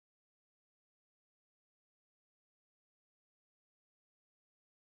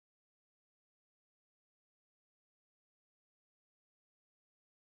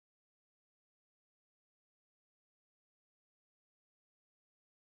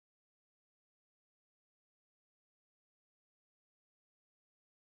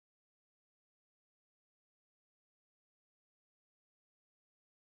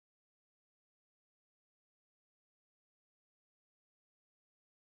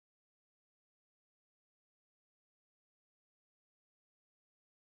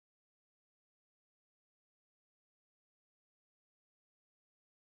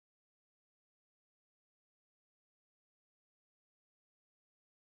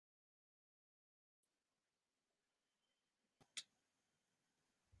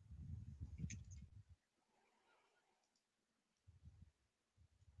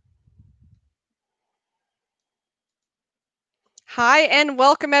Hi and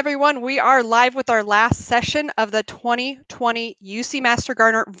welcome everyone. We are live with our last session of the 2020 UC Master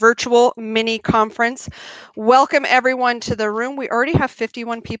Gardener virtual mini conference. Welcome everyone to the room. We already have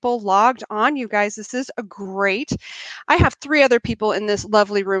 51 people logged on. You guys, this is great. I have 3 other people in this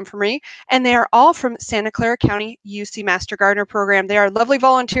lovely room for me, and they are all from Santa Clara County UC Master Gardener program. They are lovely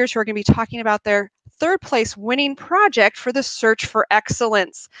volunteers who are going to be talking about their 3rd place winning project for the Search for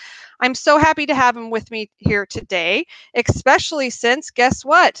Excellence. I'm so happy to have them with me here today, especially since, guess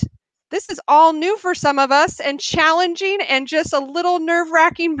what? This is all new for some of us and challenging and just a little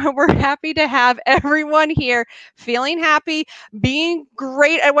nerve-wracking, but we're happy to have everyone here feeling happy, being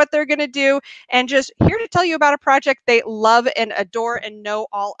great at what they're going to do, and just here to tell you about a project they love and adore and know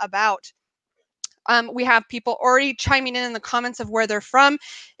all about. We have people already chiming in the comments of where they're from.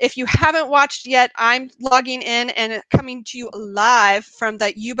 If you haven't watched yet, I'm logging in and coming to you live from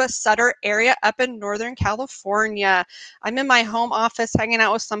the Yuba Sutter area up in Northern California. I'm in my home office hanging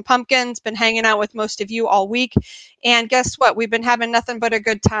out with some pumpkins, been hanging out with most of you all week. And guess what? We've been having nothing but a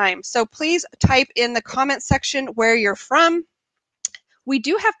good time. So please type in the comment section where you're from. We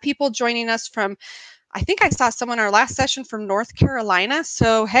do have people joining us from, I think I saw someone in our last session from North Carolina.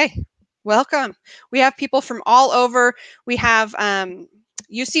 So, hey, welcome. We have people from all over. We have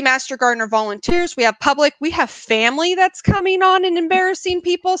UC Master Gardener volunteers. We have public. We have family that's coming on and embarrassing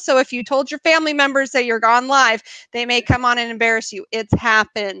people. So if you told your family members that you're gone live, they may come on and embarrass you. It's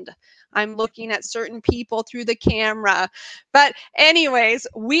happened. I'm looking at certain people through the camera. But anyways,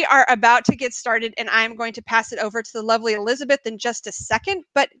 we are about to get started, and I'm going to pass it over to the lovely Elizabeth in just a second.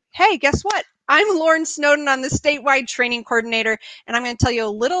 But hey, guess what? I'm Lauren Snowden. I'm the statewide training coordinator, and I'm going to tell you a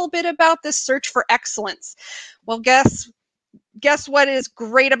little bit about this Search for Excellence. Well, guess what is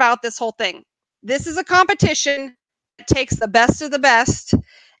great about this whole thing? This is a competition that takes the best of the best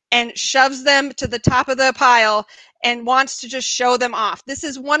and shoves them to the top of the pile and wants to just show them off. This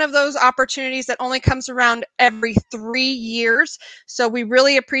is one of those opportunities that only comes around every 3 years. So we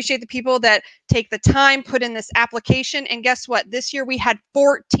really appreciate the people that take the time, put in this application. And guess what? This year we had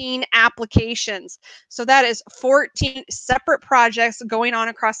 14 applications. So that is 14 separate projects going on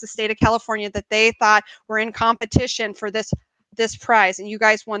across the state of California that they thought were in competition for this prize. And you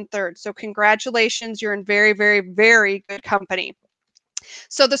guys won 3rd. So congratulations. You're in very, very, very good company.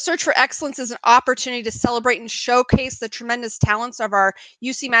 So the Search for Excellence is an opportunity to celebrate and showcase the tremendous talents of our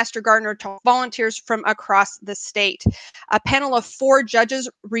UC Master Gardener volunteers from across the state. A panel of 4 judges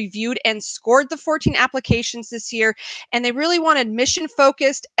reviewed and scored the 14 applications this year, and they really wanted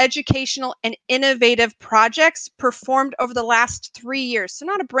mission-focused, educational, and innovative projects performed over the last 3 years. So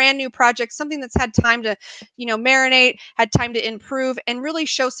not a brand new project, something that's had time to, marinate, had time to improve, and really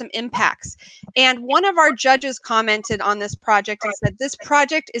show some impacts. And one of our judges commented on this project and said, "This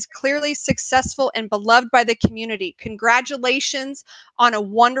project is clearly successful and beloved by the community. Congratulations on a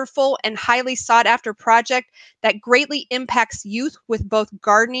wonderful and highly sought after project that greatly impacts youth with both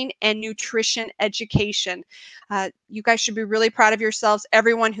gardening and nutrition education." You guys should be really proud of yourselves.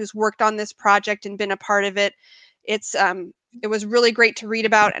 Everyone who's worked on this project and been a part of it. It was really great to read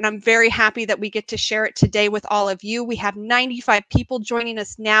about, and I'm very happy that we get to share it today with all of you. We have 95 people joining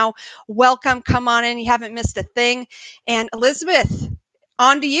us now. Welcome. Come on in. You haven't missed a thing. And Elizabeth,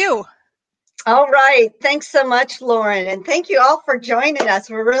 on to you. All right. Thanks so much, Lauren. And thank you all for joining us.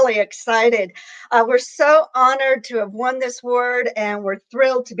 We're really excited. We're so honored to have won this award, and we're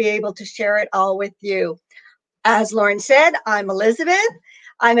thrilled to be able to share it all with you. As Lauren said, I'm Elizabeth.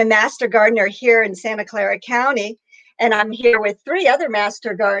 I'm a Master Gardener here in Santa Clara County, and I'm here with 3 other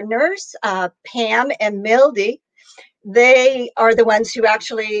Master Gardeners, Pam and Mildy. They are the ones who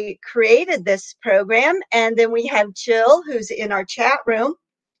actually created this program. And then we have Jill, who's in our chat room,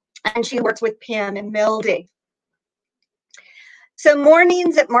 and she works with Pam and Mildy. So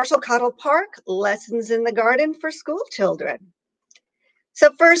mornings at Martial Cottle Park, lessons in the garden for school children.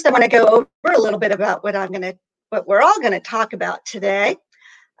 So first, I want to go over a little bit about what we're all going to talk about today.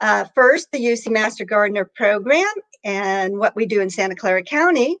 First, the UC Master Gardener program and what we do in Santa Clara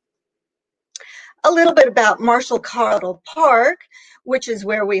County. A little bit about Martial Cottle Park, which is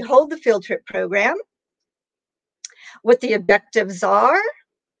where we hold the field trip program, what the objectives are,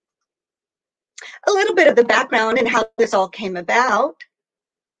 a little bit of the background and how this all came about,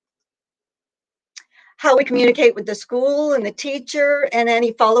 how we communicate with the school and the teacher, and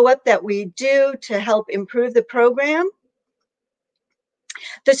any follow-up that we do to help improve the program,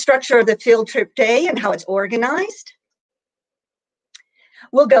 the structure of the field trip day and how it's organized.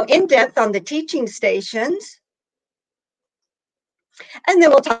 We'll go in depth on the teaching stations, and then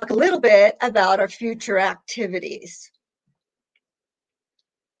we'll talk a little bit about our future activities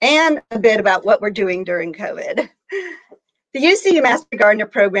and a bit about what we're doing during COVID. The UCU Master Gardener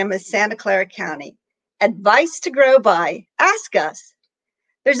program is Santa Clara County. Advice to grow by, ask us.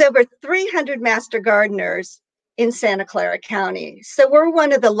 There's over 300 Master Gardeners in Santa Clara County, so we're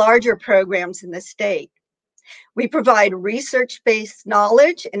one of the larger programs in the state. We provide research-based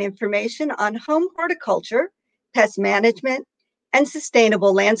knowledge and information on home horticulture, pest management, and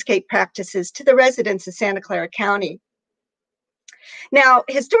sustainable landscape practices to the residents of Santa Clara County. Now,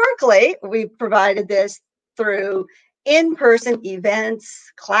 historically, we've provided this through in-person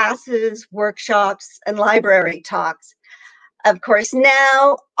events, classes, workshops, and library talks. Of course,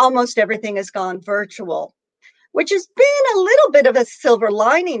 now almost everything has gone virtual, which has been a little bit of a silver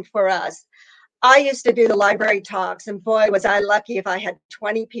lining for us. I used to do the library talks, and boy, was I lucky if I had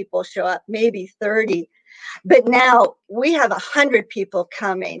 20 people show up, maybe 30. But now we have 100 people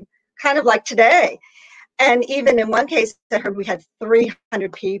coming, kind of like today. And even in one case, I heard we had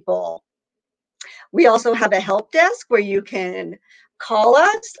 300 people. We also have a help desk where you can call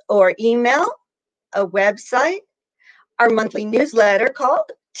us or email, a website, our monthly newsletter called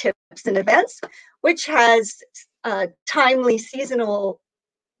Tips and Events, which has timely seasonal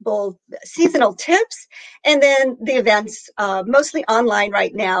tips, and then the events, mostly online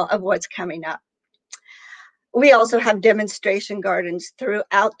right now, of what's coming up. We also have demonstration gardens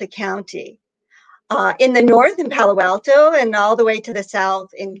throughout the county, in the north in Palo Alto and all the way to the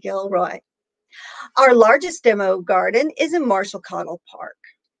south in Gilroy. Our largest demo garden is in Martial Cottle Park,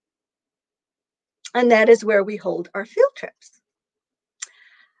 and that is where we hold our field trips.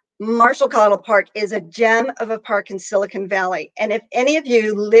 Martial Cottle Park is a gem of a park in Silicon Valley. And if any of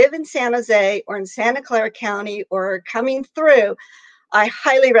you live in San Jose or in Santa Clara County or are coming through, I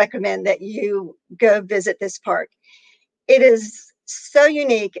highly recommend that you go visit this park. It is so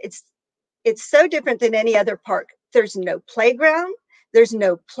unique. It's so different than any other park. There's no playground. There's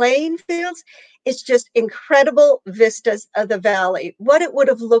no playing fields. It's just incredible vistas of the valley, what it would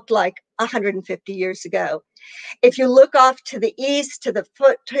have looked like 150 years ago. If you look off to the east, to the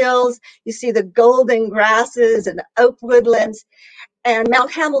foothills, you see the golden grasses and the oak woodlands and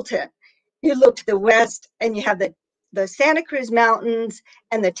Mount Hamilton. You look to the west and you have the Santa Cruz Mountains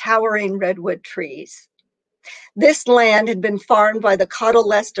and the towering redwood trees. This land had been farmed by the Cottle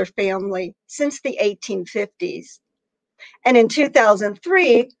Lester family since the 1850s. And in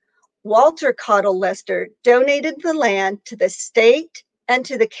 2003, Walter Cottle Lester donated the land to the state and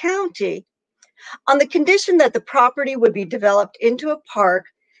to the county on the condition that the property would be developed into a park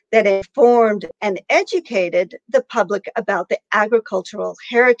that informed and educated the public about the agricultural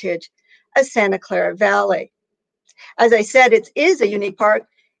heritage of Santa Clara Valley. As I said, it is a unique park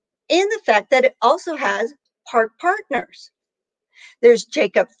in the fact that it also has park partners. There's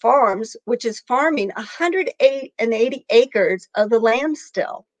Jacob Farms, which is farming 180 acres of the land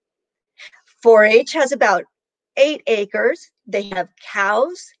still. 4-H has about 8 acres. They have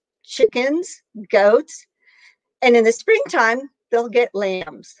cows, chickens, goats, and in the springtime, they'll get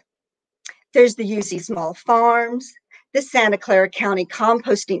lambs. There's the UC Small Farms, the Santa Clara County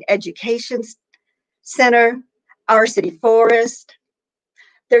Composting Education Center, our city forest.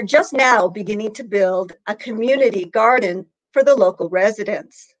 They're just now beginning to build a community garden for the local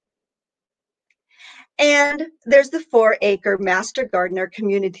residents. And there's the 4-acre Master Gardener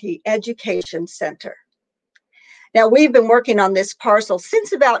Community Education Center. Now, we've been working on this parcel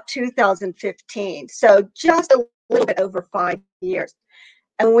since about 2015, so just a little bit over 5 years.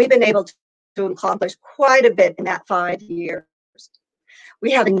 And we've been able to accomplish quite a bit in that 5 years.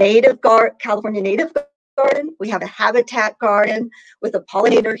 We have a California native garden. We have a habitat garden with a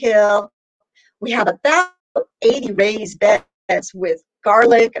pollinator hill. We have about 80 raised beds with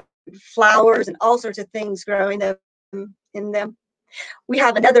garlic, flowers, and all sorts of things growing in them. We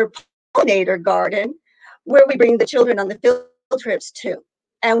have another pollinator garden where we bring the children on the field trips to.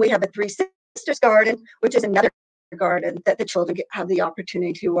 And we have a Three Sisters garden, which is another garden that the children have the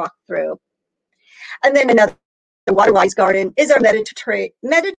opportunity to walk through. And then another Waterwise garden is our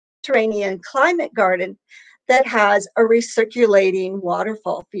Mediterranean climate garden that has a recirculating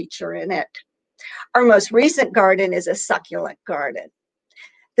waterfall feature in it. Our most recent garden is a succulent garden.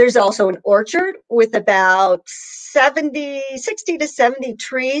 There's also an orchard with about 60 to 70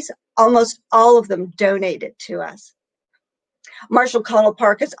 trees, almost all of them donated to us. Martial Cottle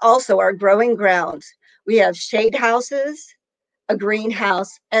Park is also our growing grounds. We have shade houses, a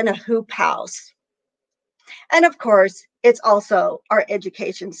greenhouse, and a hoop house. And of course, it's also our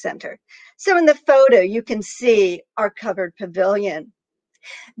education center. So in the photo, you can see our covered pavilion.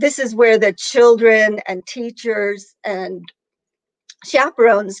 This is where the children and teachers and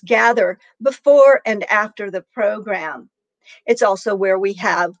chaperones gather before and after the program. It's also where we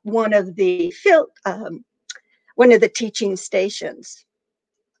have one of the one of the teaching stations.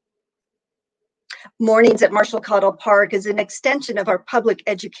 Mornings at Martial Cottle Park is an extension of our public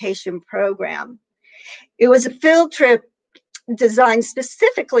education program. It was a field trip designed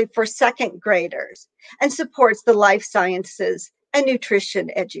specifically for second graders and supports the life sciences and nutrition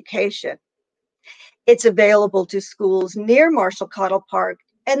education. It's available to schools near Martial Cottle Park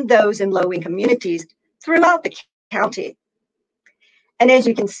and those in low-income communities throughout the county. And as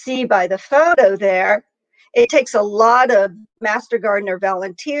you can see by the photo there, it takes a lot of Master Gardener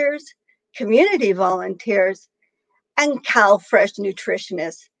volunteers, community volunteers, and CalFresh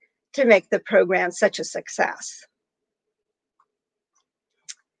nutritionists to make the program such a success.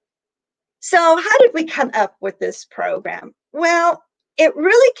 So how did we come up with this program? Well, it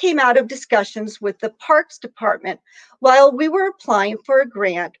really came out of discussions with the Parks Department while we were applying for a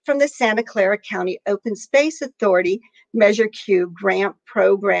grant from the Santa Clara County Open Space Authority Measure Q grant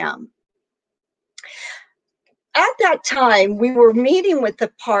program. At that time, we were meeting with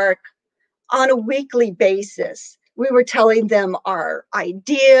the park on a weekly basis. We were telling them our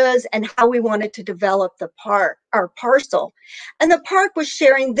ideas and how we wanted to develop the park, our parcel. And the park was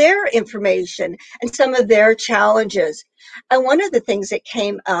sharing their information and some of their challenges. And one of the things that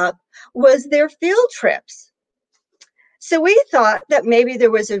came up was their field trips. So we thought that maybe there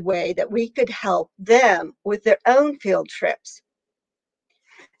was a way that we could help them with their own field trips.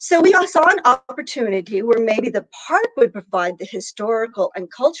 So we saw an opportunity where maybe the park would provide the historical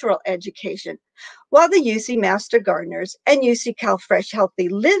and cultural education, while the UC Master Gardeners and UC CalFresh Healthy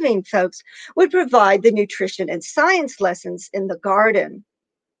Living folks would provide the nutrition and science lessons in the garden.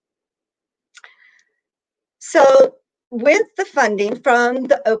 So with the funding from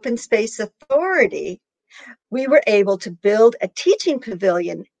the Open Space Authority, we were able to build a teaching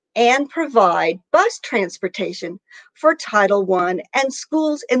pavilion and provide bus transportation for Title I and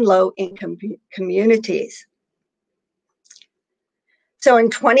schools in low-income communities. So in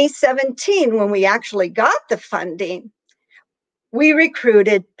 2017, when we actually got the funding, we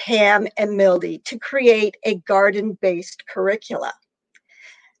recruited Pam and Mildy to create a garden-based curricula.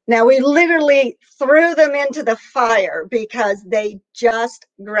 Now, we literally threw them into the fire because they just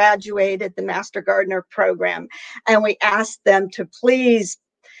graduated the Master Gardener program, and we asked them to please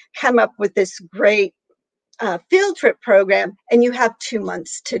come up with this great field trip program, and you have 2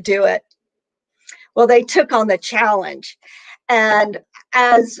 months to do it. Well, they took on the challenge. And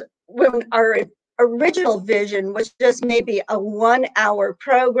as when our original vision was just maybe a 1-hour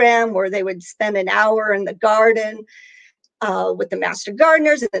program where they would spend an hour in the garden with the Master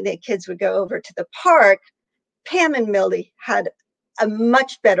Gardeners, and then the kids would go over to the park, Pam and Mildy had a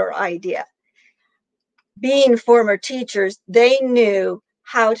much better idea. Being former teachers, they knew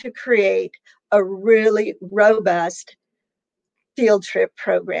how to create a really robust field trip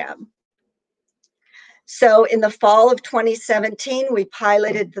program. So in the fall of 2017, we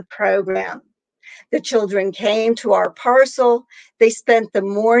piloted the program. The children came to our parcel. They spent the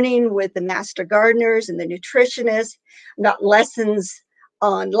morning with the Master Gardeners and the nutritionists, got lessons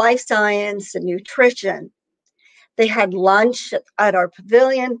on life science and nutrition. They had lunch at our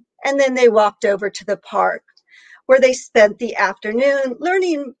pavilion, and then they walked over to the park, where they spent the afternoon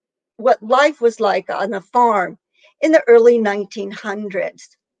learning what life was like on a farm in the early 1900s.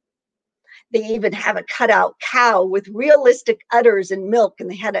 They even have a cutout cow with realistic udders and milk, and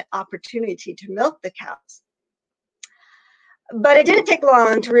they had an opportunity to milk the cows. But it didn't take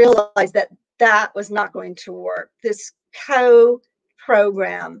long to realize that that was not going to work. This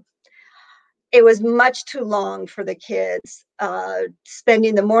co-program, it was much too long for the kids.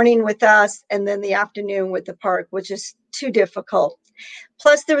 Spending the morning with us and then the afternoon with the park was just too difficult.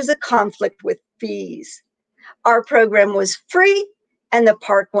 Plus, there was a conflict with fees. Our program was free, and the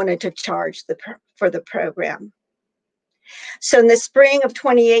park wanted to charge for the program. So in the spring of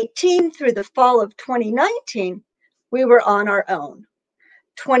 2018 through the fall of 2019, we were on our own.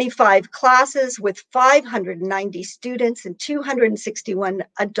 25 classes with 590 students and 261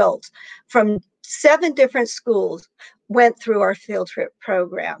 adults from 7 different schools went through our field trip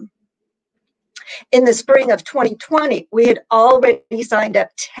program. In the spring of 2020, we had already signed up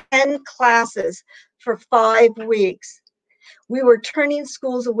 10 classes for 5 weeks. We were turning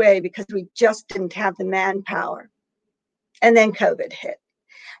schools away because we just didn't have the manpower. And then COVID hit,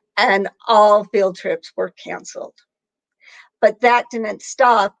 and all field trips were canceled. But that didn't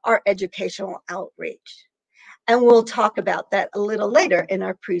stop our educational outreach. And we'll talk about that a little later in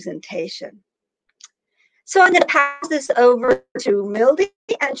our presentation. So I'm going to pass this over to Mildy,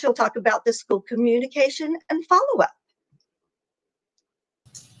 and she'll talk about the school communication and follow-up.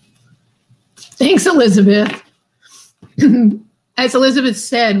 Thanks, Elizabeth. as Elizabeth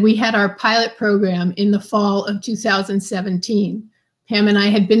said, we had our pilot program in the fall of 2017. Pam and I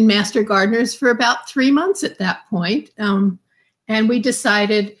had been master gardeners for about 3 months at that point. And we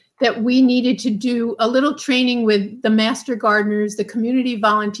decided that we needed to do a little training with the master gardeners, the community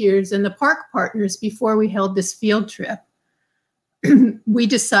volunteers, and the park partners before we held this field trip. We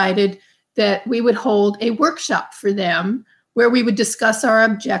decided that we would hold a workshop for them where we would discuss our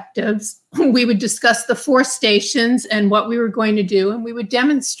objectives. We would discuss the 4 stations and what we were going to do, and we would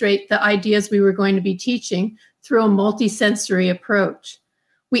demonstrate the ideas we were going to be teaching through a multisensory approach.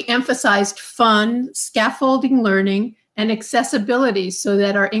 We emphasized fun, scaffolding learning, and accessibility so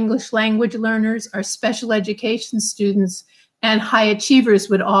that our English language learners, our special education students, and high achievers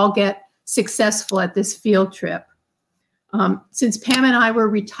would all get successful at this field trip. Since Pam and I were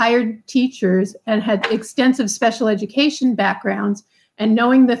retired teachers and had extensive special education backgrounds, and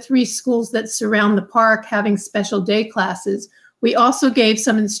knowing the 3 schools that surround the park having special day classes, we also gave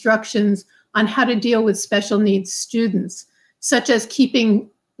some instructions on how to deal with special needs students, such as keeping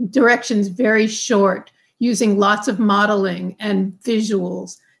directions very short, using lots of modeling and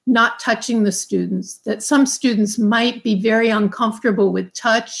visuals, not touching the students, that some students might be very uncomfortable with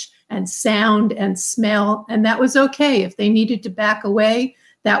touch and sound and smell, and that was okay. If they needed to back away,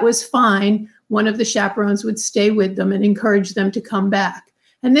 that was fine. One of the chaperones would stay with them and encourage them to come back.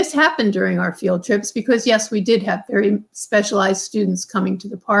 And this happened during our field trips because, yes, we did have very specialized students coming to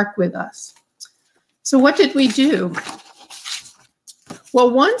the park with us. So what did we do?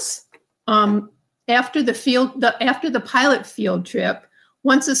 Well, once after the pilot field trip,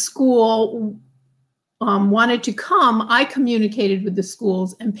 once a school wanted to come, I communicated with the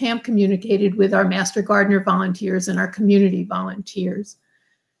schools, and Pam communicated with our Master Gardener volunteers and our community volunteers.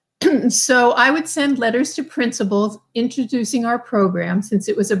 So I would send letters to principals introducing our program, since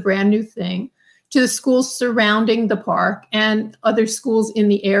it was a brand new thing, to the schools surrounding the park and other schools in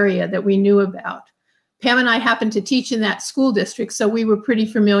the area that we knew about. Pam and I happened to teach in that school district, so we were pretty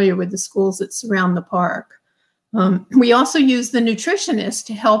familiar with the schools that surround the park. We also used the nutritionist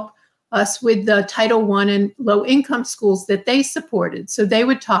to help us with the Title I and low-income schools that they supported. So they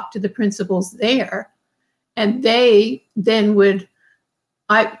would talk to the principals there, and they then would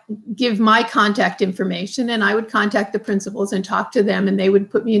give my contact information, and I would contact the principals and talk to them, and they would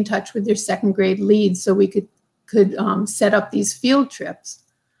put me in touch with their 2nd grade leads so we could set up these field trips.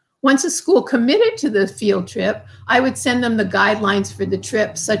 Once a school committed to the field trip, I would send them the guidelines for the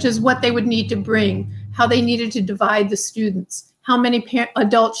trip, such as what they would need to bring, how they needed to divide the students, how many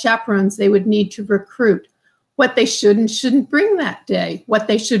adult chaperones they would need to recruit, what they should and shouldn't bring that day, what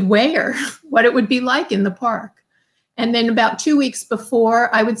they should wear, what it would be like in the park. And then about 2 weeks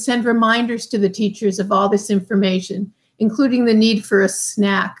before, I would send reminders to the teachers of all this information, including the need for a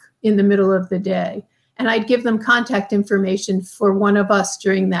snack in the middle of the day. And I'd give them contact information for one of us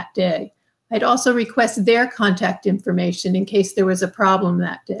during that day. I'd also request their contact information in case there was a problem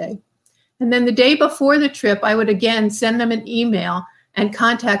that day. And then the day before the trip, I would again send them an email and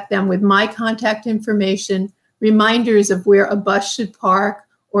contact them with my contact information, reminders of where a bus should park,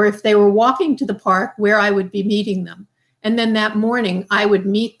 or if they were walking to the park, where I would be meeting them. And then that morning, I would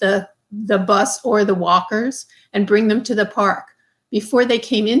meet the bus or the walkers and bring them to the park. Before they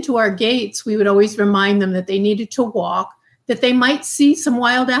came into our gates, we would always remind them that they needed to walk, that they might see some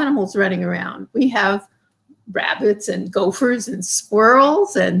wild animals running around. We have rabbits and gophers and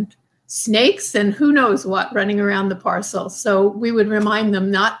squirrels and snakes and who knows what running around the parcel. So we would remind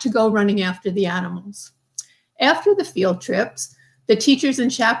them not to go running after the animals. After the field trips, the teachers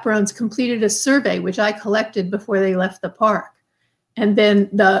and chaperones completed a survey, which I collected before they left the park. And then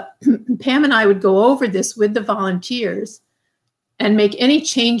Pam and I would go over this with the volunteers and make any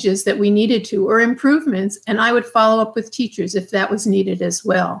changes that we needed to or improvements, and I would follow up with teachers if that was needed as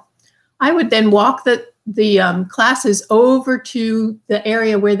well. I would then walk the classes over to the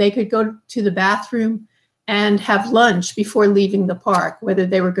area where they could go to the bathroom and have lunch before leaving the park, whether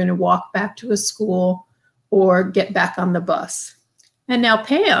they were going to walk back to a school or get back on the bus. And now,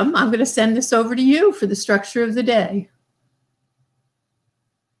 Pam, I'm going to send this over to you for the structure of the day.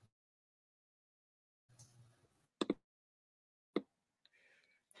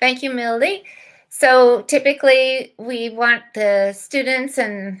 Thank you, Mildy. So typically we want the students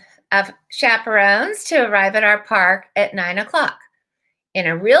and chaperones to arrive at our park at 9 o'clock. In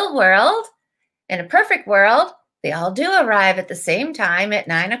a real world, in a perfect world, they all do arrive at the same time at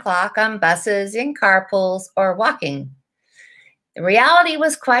 9 o'clock on buses, in carpools, or walking. The reality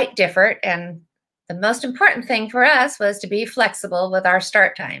was quite different, and the most important thing for us was to be flexible with our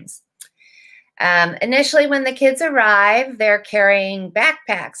start times. Initially, when the kids arrive, they're carrying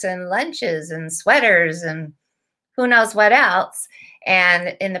backpacks and lunches and sweaters and who knows what else.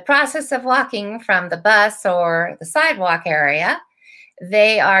 And in the process of walking from the bus or the sidewalk area,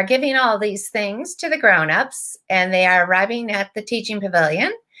 they are giving all these things to the grown-ups, and they are arriving at the teaching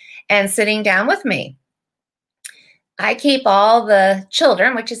pavilion and sitting down with me. I keep all the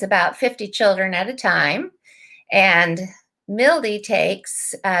children, which is about 50 children at a time, and Mildy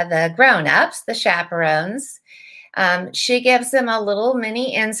takes the grown-ups, the chaperones. She gives them a little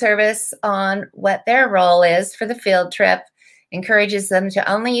mini in-service on what their role is for the field trip, encourages them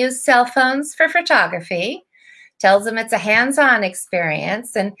to only use cell phones for photography, tells them it's a hands-on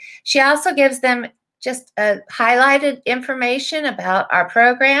experience, and she also gives them just highlighted information about our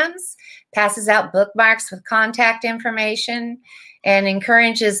programs, passes out bookmarks with contact information, and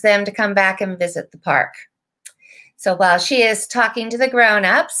encourages them to come back and visit the park. So while she is talking to the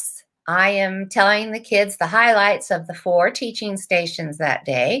grown-ups, I am telling the kids the highlights of the 4 teaching stations that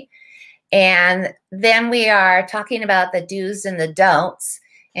day. And then we are talking about the do's and the don'ts.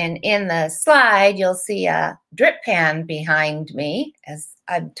 And in the slide, you'll see a drip pan behind me as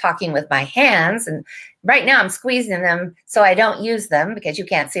I'm talking with my hands. And right now I'm squeezing them so I don't use them because you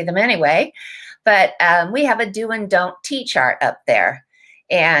can't see them anyway. But we have a do and don't tea chart up there.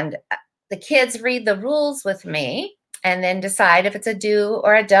 And the kids read the rules with me and then decide if it's a do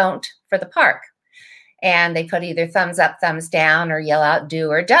or a don't for the park. And they put either thumbs up, thumbs down, or yell out do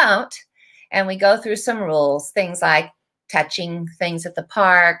or don't. And we go through some rules, things like touching things at the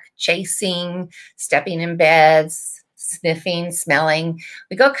park, chasing, stepping in beds, sniffing, smelling.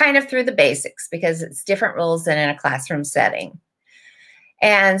 We go kind of through the basics because it's different rules than in a classroom setting.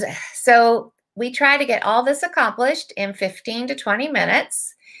 And so we try to get all this accomplished in 15 to 20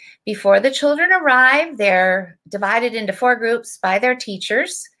 minutes. Before the children arrive, they're divided into 4 groups by their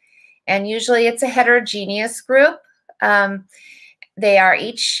teachers. And usually it's a heterogeneous group. They are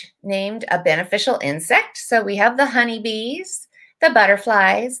each named a beneficial insect. So we have the honeybees, the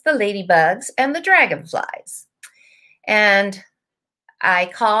butterflies, the ladybugs, and the dragonflies. And I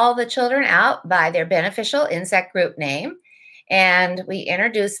call the children out by their beneficial insect group name, and we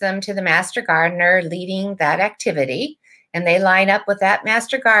introduce them to the master gardener leading that activity. And they line up with that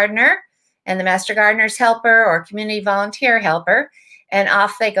master gardener and the master gardener's helper or community volunteer helper, and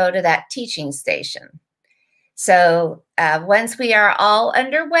off they go to that teaching station. So once we are all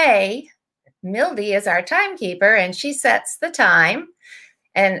underway, Mildy is our timekeeper, and she sets the time.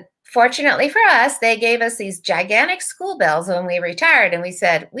 And fortunately for us, they gave us these gigantic school bells when we retired, and we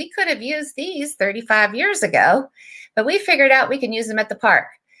said, we could have used these 35 years ago, but we figured out we can use them at the park.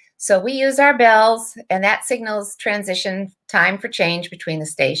 So we use our bells, and that signals transition time for change between the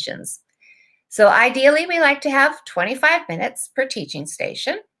stations. So ideally, we like to have 25 minutes per teaching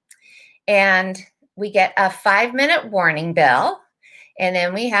station, and we get a 5-minute warning bell, and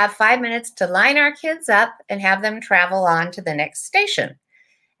then we have 5 minutes to line our kids up and have them travel on to the next station.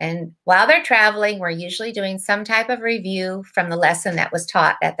 And while they're traveling, we're usually doing some type of review from the lesson that was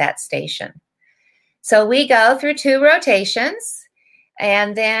taught at that station. So we go through 2 rotations,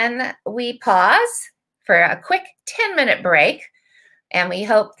 and then we pause for a quick 10-minute break. And we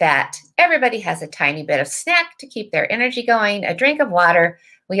hope that everybody has a tiny bit of snack to keep their energy going, a drink of water.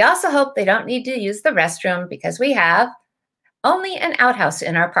 We also hope they don't need to use the restroom because we have only an outhouse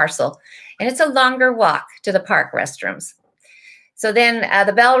in our parcel, and it's a longer walk to the park restrooms. So then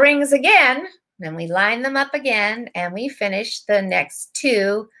the bell rings again, then we line them up again, and we finish the next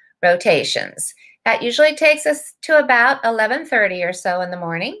 2 rotations. That usually takes us to about 11:30 or so in the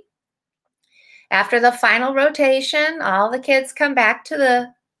morning. After the final rotation, all the kids come back to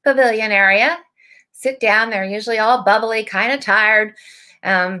the pavilion area, sit down. They're usually all bubbly, kind of tired,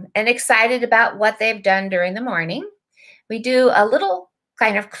 and excited about what they've done during the morning. We do a little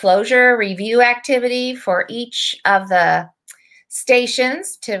kind of closure review activity for each of the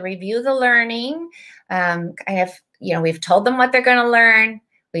stations to review the learning. We've told them what they're going to learn.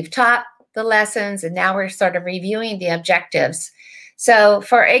 We've taught the lessons, and now we're sort of reviewing the objectives. So,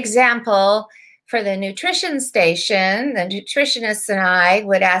 for example, for the nutrition station, the nutritionists and I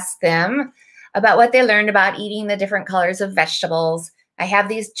would ask them about what they learned about eating the different colors of vegetables. I have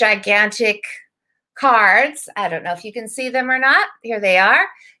these gigantic cards. I don't know if you can see them or not. Here they are,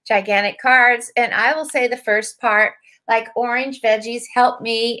 gigantic cards. And I will say the first part, like orange veggies help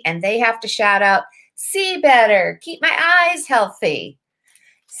me, and they have to shout out, see better, keep my eyes healthy.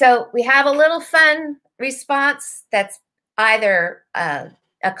 So we have a little fun response that's either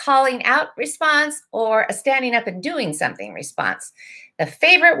a calling out response or a standing up and doing something response. The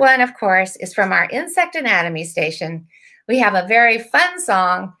favorite one, of course, is from our insect anatomy station. We have a very fun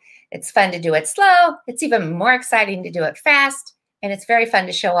song. It's fun to do it slow. It's even more exciting to do it fast. And it's very fun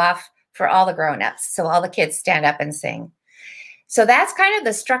to show off for all the grown-ups. So all the kids stand up and sing. So that's kind of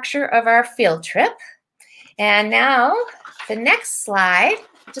the structure of our field trip. And now the next slide,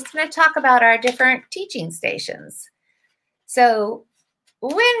 I'm just going to talk about our different teaching stations. So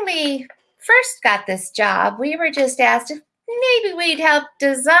when we first got this job, we were just asked if maybe we'd help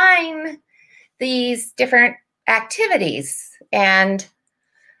design these different activities. And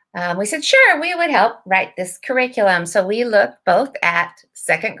we said, sure, we would help write this curriculum. So we looked both at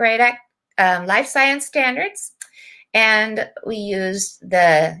second grade life science standards, and we used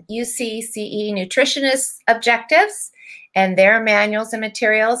the UCCE nutritionist objectives and their manuals and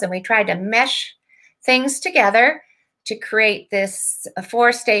materials, and we tried to mesh things together to create this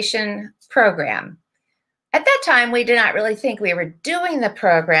 4-station program. At that time, we did not really think we were doing the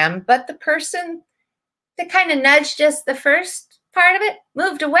program, but the person that kind of nudged us the first part of it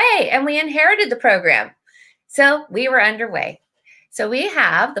moved away, and we inherited the program. So we were underway. So we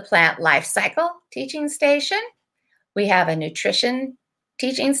have the plant life cycle teaching station. We have a nutrition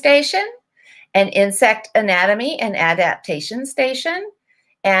teaching station, an insect anatomy and adaptation station,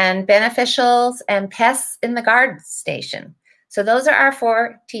 and beneficials and pests in the garden station. So those are our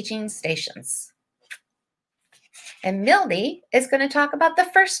 4 teaching stations. And Mildy is going to talk about the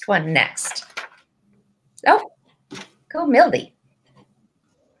first one next. Oh, go Mildy.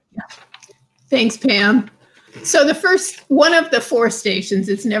 Thanks, Pam. So the first one of the 4 stations,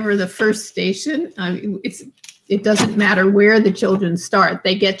 it's never the first station. It doesn't matter where the children start.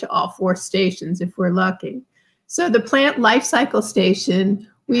 They get to all 4 stations if we're lucky. So the plant life cycle station,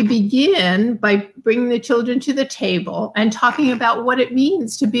 we begin by bringing the children to the table and talking about what it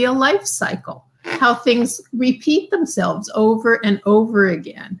means to be a life cycle, how things repeat themselves over and over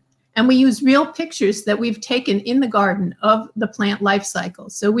again. And we use real pictures that we've taken in the garden of the plant life cycle.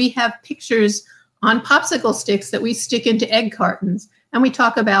 So we have pictures on popsicle sticks that we stick into egg cartons, and we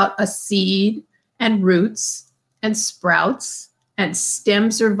talk about a seed and roots and sprouts and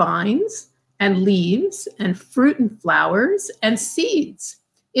stems or vines and leaves and fruit and flowers and seeds.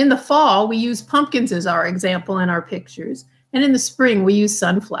 In the fall, we use pumpkins as our example in our pictures, and in the spring, we use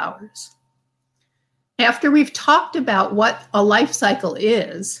sunflowers. After we've talked about what a life cycle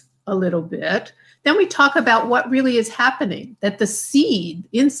is a little bit, then we talk about what really is happening, that the seed,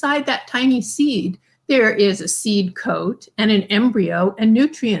 inside that tiny seed, there is a seed coat and an embryo and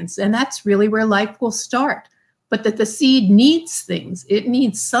nutrients, and that's really where life will start. But that the seed needs things. It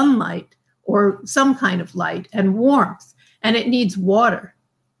needs sunlight or some kind of light and warmth, and it needs water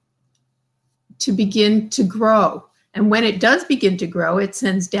to begin to grow. And when it does begin to grow, it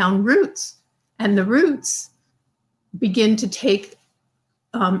sends down roots, and the roots begin to take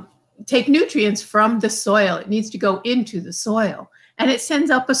nutrients from the soil. It needs to go into the soil, and it sends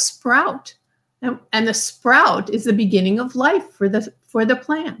up a sprout. And the sprout is the beginning of life for the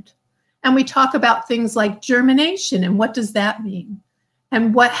plant. And we talk about things like germination and what does that mean?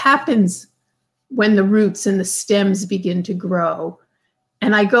 And what happens when the roots and the stems begin to grow.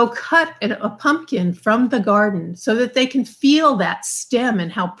 And I go cut a pumpkin from the garden so that they can feel that stem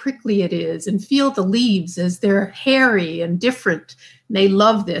and how prickly it is, and feel the leaves as they're hairy and different. They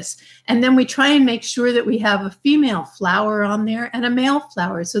love this. And then we try and make sure that we have a female flower on there and a male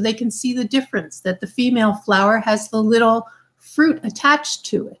flower so they can see the difference, that the female flower has the little fruit attached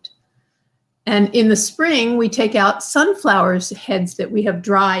to it. And in the spring, we take out sunflowers heads that we have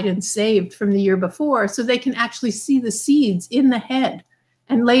dried and saved from the year before so they can actually see the seeds in the head.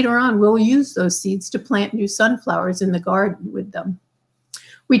 And later on, we'll use those seeds to plant new sunflowers in the garden with them.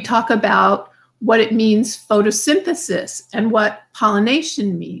 We talk about what it means photosynthesis and what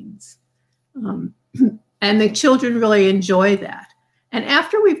pollination means. And the children really enjoy that. And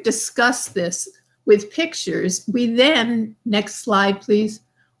after we've discussed this with pictures, we then, next slide, please,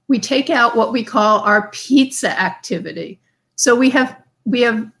 we take out what we call our pizza activity. So we have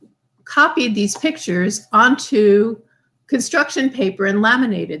copied these pictures onto construction paper and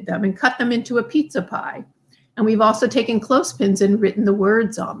laminated them and cut them into a pizza pie. And we've also taken clothespins and written the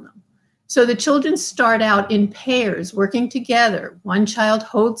words on them. So the children start out in pairs, working together. One child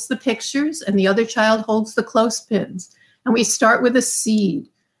holds the pictures and the other child holds the clothespins. And we start with a seed,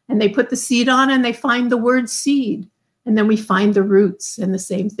 and they put the seed on and they find the word seed. And then we find the roots, and the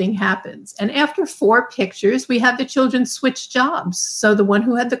same thing happens. And after 4 pictures, we have the children switch jobs. So the one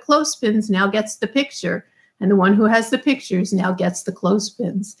who had the clothespins now gets the picture, and the one who has the pictures now gets the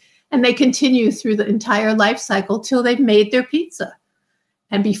clothespins. And they continue through the entire life cycle till they've made their pizza.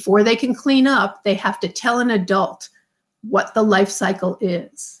 And before they can clean up, they have to tell an adult what the life cycle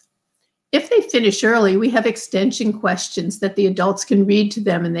is. If they finish early, we have extension questions that the adults can read to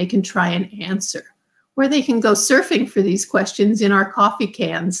them and they can try and answer. Or they can go surfing for these questions in our coffee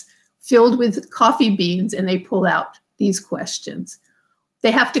cans filled with coffee beans, and they pull out these questions.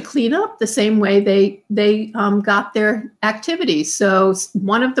 They have to clean up the same way they got their activities. So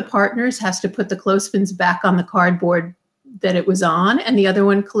one of the partners has to put the clothespins back on the cardboard that it was on, and the other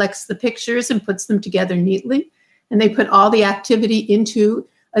one collects the pictures and puts them together neatly. And they put all the activity into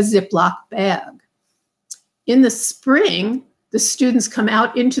a Ziploc bag. In the spring, the students come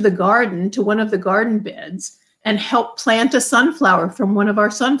out into the garden to one of the garden beds and help plant a sunflower from one of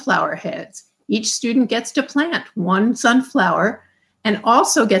our sunflower heads. Each student gets to plant one sunflower and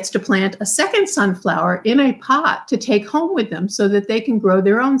also gets to plant a second sunflower in a pot to take home with them so that they can grow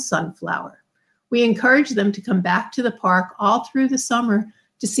their own sunflower. We encourage them to come back to the park all through the summer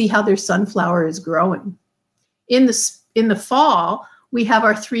to see how their sunflower is growing. In the fall, we have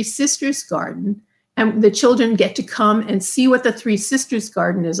our Three Sisters garden, and the children get to come and see what the Three Sisters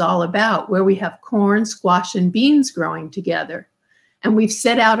garden is all about, where we have corn, squash, and beans growing together. And we've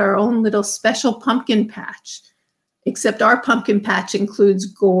set out our own little special pumpkin patch, except our pumpkin patch includes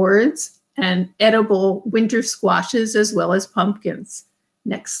gourds and edible winter squashes as well as pumpkins.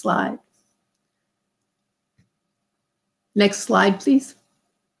 Next slide. Next slide, please.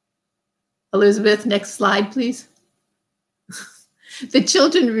 Elizabeth, next slide, please. The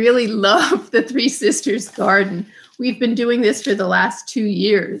children really love the Three Sisters garden. We've been doing this for the last 2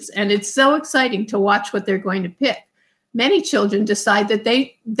 years, and it's so exciting to watch what they're going to pick. Many children decide that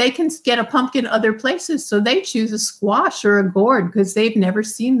they can get a pumpkin other places, so they choose a squash or a gourd because they've never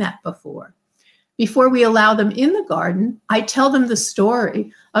seen that before. Before we allow them in the garden, I tell them the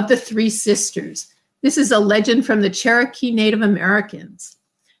story of the Three Sisters. This is a legend from the Cherokee Native Americans.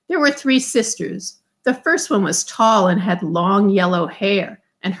 There were 3 sisters. The first one was tall and had long yellow hair,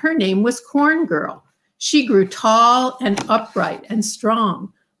 and her name was Corn Girl. She grew tall and upright and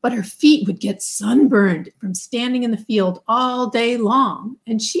strong, but her feet would get sunburned from standing in the field all day long,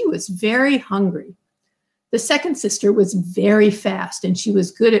 and she was very hungry. The second sister was very fast, and she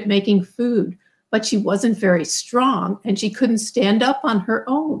was good at making food, but she wasn't very strong, and she couldn't stand up on her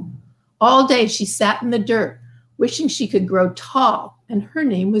own. All day she sat in the dirt, wishing she could grow tall, and her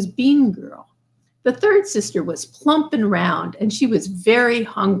name was Bean Girl. The third sister was plump and round, and she was very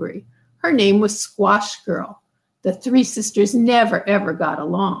hungry. Her name was Squash Girl. The 3 sisters never, ever got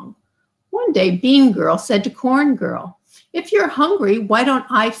along. One day, Bean Girl said to Corn Girl, "If you're hungry, why don't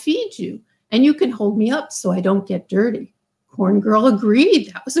I feed you? And you can hold me up so I don't get dirty." Corn Girl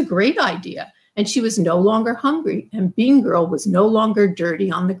agreed. That was a great idea. And she was no longer hungry, and Bean Girl was no longer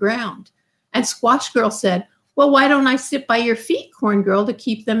dirty on the ground. And Squash Girl said, "Well, why don't I sit by your feet, Corn Girl, to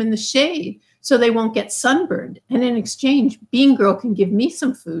keep them in the shade so they won't get sunburned? And in exchange, Bean Girl can give me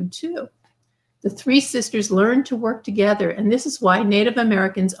some food too." The 3 sisters learned to work together, and this is why Native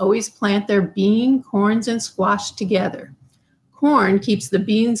Americans always plant their bean, corns, and squash together. Corn keeps the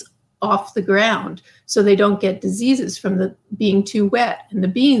beans off the ground so they don't get diseases from being too wet. And the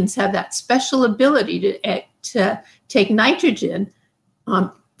beans have that special ability to take nitrogen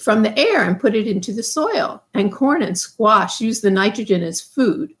from the air and put it into the soil. And corn and squash use the nitrogen as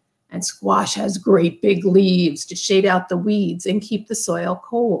food. And squash has great big leaves to shade out the weeds and keep the soil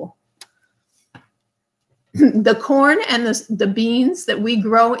cool. The corn and the beans that we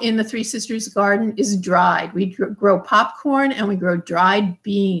grow in the Three Sisters garden is dried. We grow popcorn and we grow dried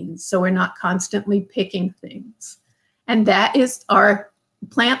beans, so we're not constantly picking things. And that is our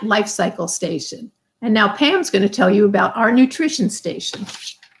plant life cycle station. And now Pam's going to tell you about our nutrition station.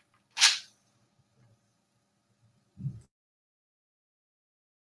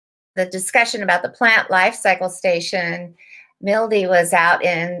 The discussion about the plant life cycle station, Mildy was out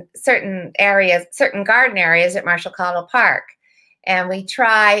in certain areas, certain garden areas at Martial Cottle Park. And we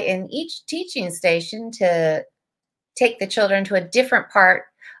try in each teaching station to take the children to a different part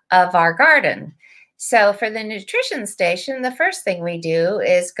of our garden. So for the nutrition station, the first thing we do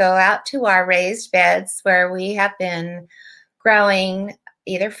is go out to our raised beds where we have been growing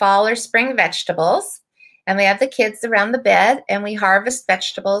either fall or spring vegetables. And we have the kids around the bed and we harvest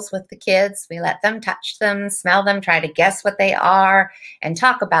vegetables with the kids. We let them touch them, smell them, try to guess what they are, and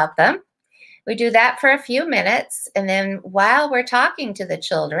talk about them. We do that for a few minutes. And then while we're talking to the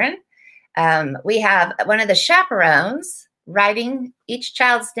children, we have one of the chaperones writing each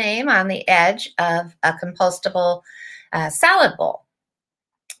child's name on the edge of a compostable salad bowl.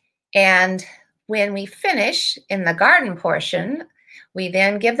 And when we finish in the garden portion, we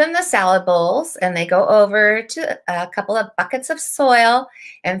then give them the salad bowls and they go over to a couple of buckets of soil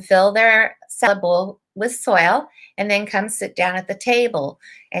and fill their salad bowl with soil and then come sit down at the table.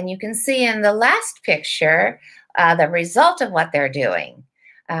 And you can see in the last picture the result of what they're doing.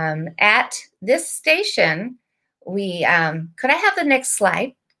 At this station, we, could I have the next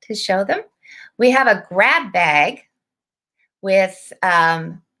slide? to show them. We have a grab bag with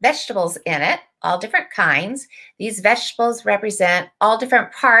vegetables in it, all different kinds. These vegetables represent all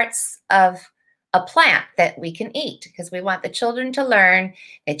different parts of a plant that we can eat, because we want the children to learn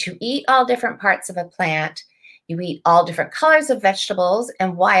that you eat all different parts of a plant, you eat all different colors of vegetables,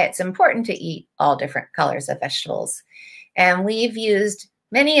 and why it's important to eat all different colors of vegetables. And we've used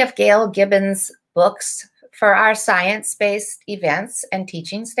many of Gail Gibbons' books for our science-based events and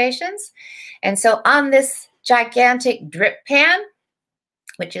teaching stations. And so on this gigantic drip pan,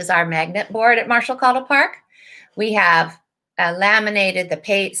 which is our magnet board at Martial Cottle Park, we have laminated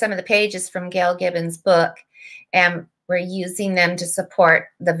some of the pages from Gail Gibbons' book, and we're using them to support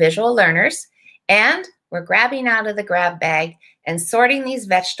the visual learners. And we're grabbing out of the grab bag and sorting these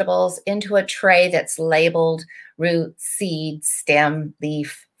vegetables into a tray that's labeled root, seed, stem,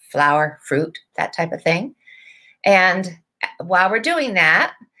 leaf, flower, fruit, that type of thing. And while we're doing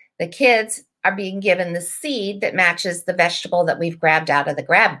that, the kids are being given the seed that matches the vegetable that we've grabbed out of the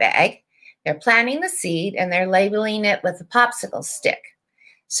grab bag. They're planting the seed and they're labeling it with a popsicle stick.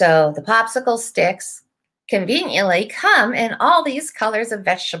 So the popsicle sticks conveniently come in all these colors of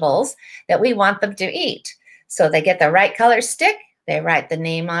vegetables that we want them to eat. So they get the right color stick, they write the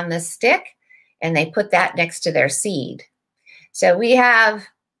name on the stick, and they put that next to their seed. So we have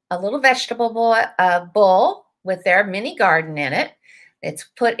a little vegetable bowl with their mini garden in it. It's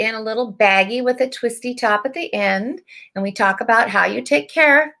put in a little baggie with a twisty top at the end. And we talk about how you take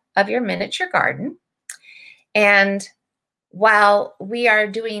care of your miniature garden. And while we are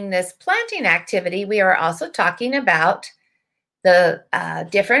doing this planting activity, we are also talking about the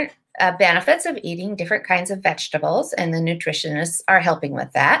different benefits of eating different kinds of vegetables, and the nutritionists are helping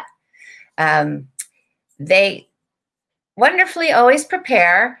with that. They wonderfully always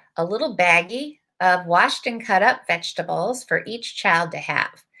prepare a little baggie of washed and cut up vegetables for each child to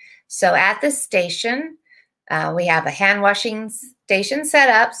have. So at the station, we have a hand washing station set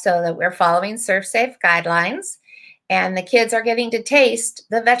up so that we're following ServSafe guidelines, and the kids are getting to taste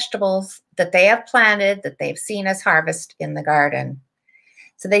the vegetables that they have planted, that they've seen us harvest in the garden.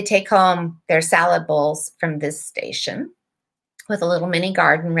 So they take home their salad bowls from this station with a little mini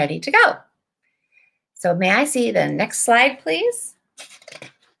garden ready to go. So may I see the next slide, please?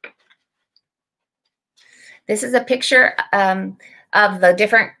 This is a picture of the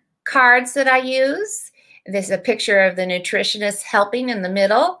different cards that I use. This is a picture of the nutritionist helping in the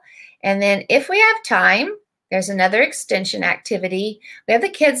middle. And then if we have time, there's another extension activity. We have the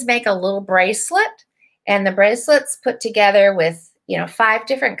kids make a little bracelet, and the bracelet's put together with 5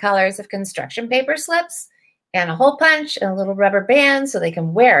 different colors of construction paper slips and a hole punch and a little rubber band so they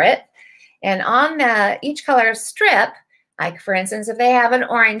can wear it. And on each color strip, like for instance, if they have an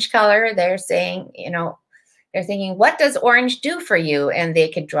orange color, they're saying, they're thinking, what does orange do for you? And they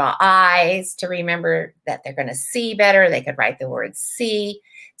could draw eyes to remember that they're going to see better. They could write the word see.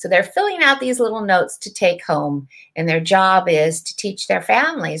 So they're filling out these little notes to take home. And their job is to teach their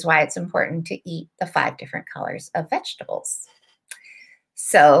families why it's important to eat the 5 different colors of vegetables.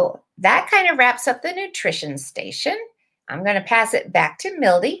 So that kind of wraps up the nutrition station. I'm going to pass it back to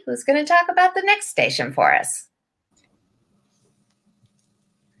Mildy, who's going to talk about the next station for us.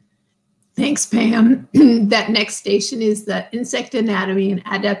 Thanks, Pam. That next station is the Insect Anatomy and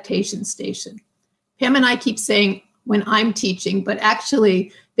Adaptation Station. Pam and I keep saying when I'm teaching, but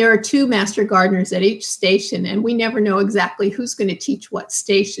actually there are 2 master gardeners at each station, and we never know exactly who's going to teach what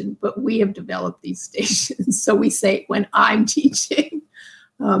station, but we have developed these stations. So we say when I'm teaching.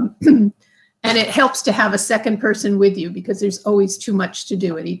 And it helps to have a second person with you because there's always too much to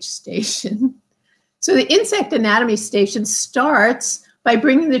do at each station. So the Insect Anatomy Station starts by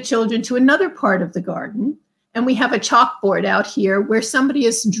bringing the children to another part of the garden. And we have a chalkboard out here where somebody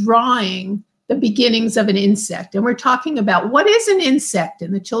is drawing the beginnings of an insect. And we're talking about what is an insect?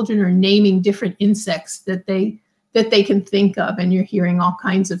 And the children are naming different insects that they can think of. And you're hearing all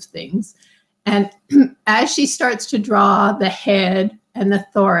kinds of things. And as she starts to draw the head and the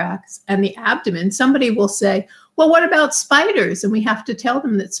thorax and the abdomen, somebody will say, well, what about spiders? And we have to tell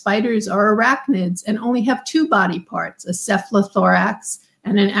them that spiders are arachnids and only have 2 body parts, a cephalothorax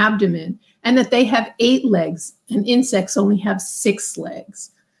and an abdomen, and that they have 8 legs and insects only have 6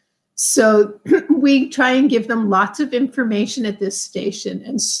 legs. So we try and give them lots of information at this station.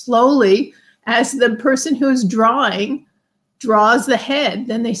 And slowly, as the person who's drawing draws the head,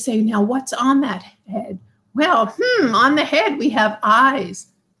 then they say, now what's on that head? Well, on the head we have eyes,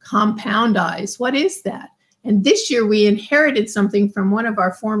 compound eyes. What is that? And this year we inherited something from one of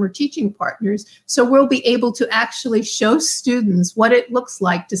our former teaching partners. So we'll be able to actually show students what it looks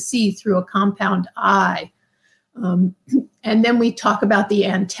like to see through a compound eye. And then we talk about the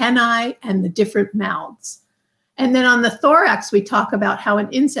antennae and the different mouths. And then on the thorax, we talk about how an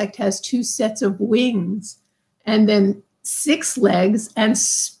insect has 2 sets of wings and then 6 legs and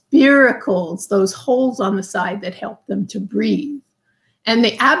spiracles, those holes on the side that help them to breathe. And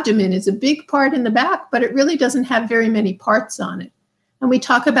the abdomen is a big part in the back, but it really doesn't have very many parts on it. And we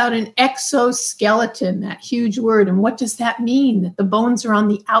talk about an exoskeleton, that huge word. And what does that mean? That the bones are on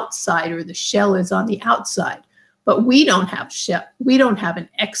the outside or the shell is on the outside. But we don't have shell. We don't have an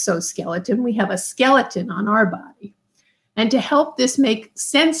exoskeleton. We have a skeleton on our body. And to help this make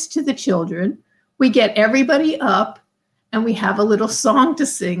sense to the children, we get everybody up and we have a little song to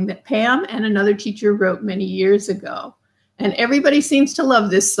sing that Pam and another teacher wrote many years ago. And everybody seems to love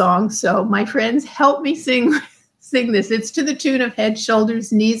this song. So my friends, help me sing this. It's to the tune of head,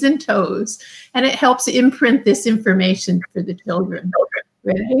 shoulders, knees, and toes. And it helps imprint this information for the children.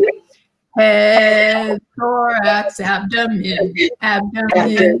 Ready? Head, thorax, abdomen,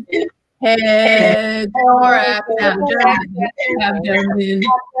 abdomen. Head, thorax, abdomen, abdomen.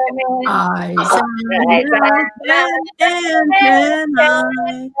 Eyes,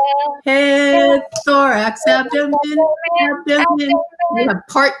 antennae. Head, thorax, abdomen, abdomen. We have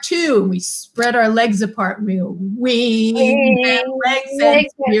part 2. We spread our legs apart. And we go wings and legs and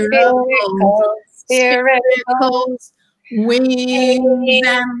spiracles. Wings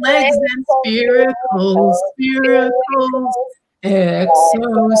and legs and spiracles.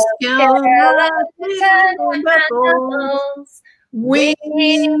 Exoskeletons. Wings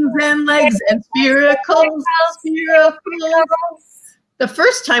and legs and spiracles. The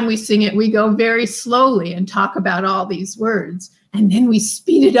first time we sing it, we go very slowly and talk about all these words. And then we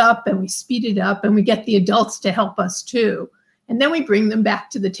speed it up and we speed it up and we get the adults to help us too. And then we bring them back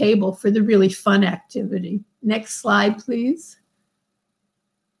to the table for the really fun activity. Next slide, please.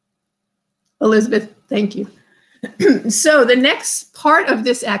 Elizabeth, thank you. So the next part of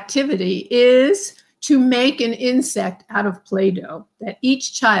this activity is to make an insect out of Play-Doh that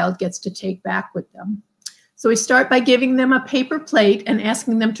each child gets to take back with them. So we start by giving them a paper plate and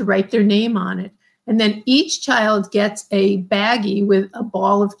asking them to write their name on it. And then each child gets a baggie with a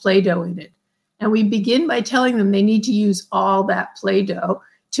ball of Play-Doh in it. And we begin by telling them they need to use all that Play-Doh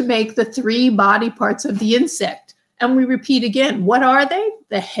to make the 3 body parts of the insect. And we repeat again, what are they?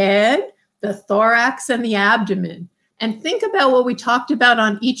 The head, the thorax, and the abdomen. And think about what we talked about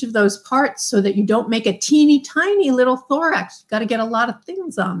on each of those parts so that you don't make a teeny tiny little thorax. You've got to get a lot of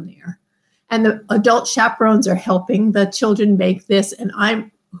things on there. And the adult chaperones are helping the children make this. And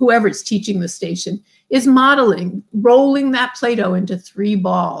whoever's teaching the station is modeling, rolling that Play-Doh into 3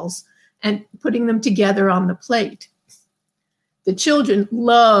 balls and putting them together on the plate. The children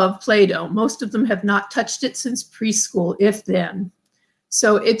love Play-Doh. Most of them have not touched it since preschool, if then.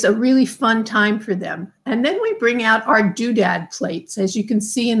 So it's a really fun time for them. And then we bring out our doodad plates, as you can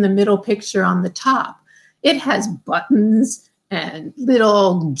see in the middle picture on the top. It has buttons and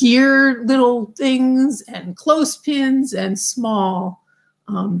little gear, little things, and clothespins and small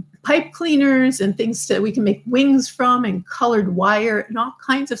pipe cleaners and things that we can make wings from, and colored wire and all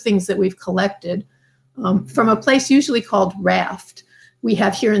kinds of things that we've collected from a place usually called Raft. We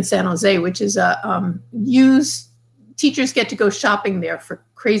have here in San Jose, which is a teachers get to go shopping there for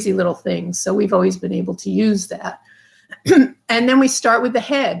crazy little things. So we've always been able to use that. And then we start with the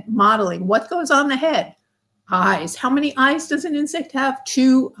head, modeling. What goes on the head? Eyes. How many eyes does an insect have?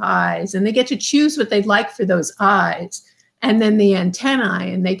 2 eyes. And they get to choose what they'd like for those eyes. And then the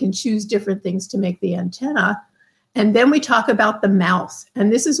antennae, and they can choose different things to make the antenna. And then we talk about the mouth.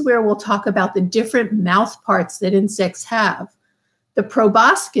 And this is where we'll talk about the different mouth parts that insects have. The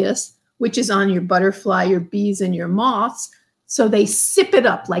proboscis, which is on your butterfly, your bees, and your moths. So they sip it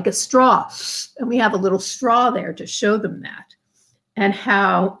up like a straw. And we have a little straw there to show them that. And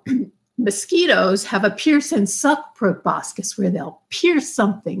how mosquitoes have a pierce and suck proboscis, where they'll pierce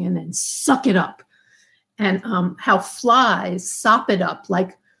something and then suck it up. And how flies sop it up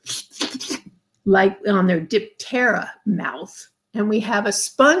like on their diptera mouth. And we have a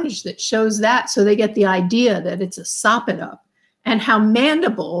sponge that shows that, so they get the idea that it's a sop it up. And how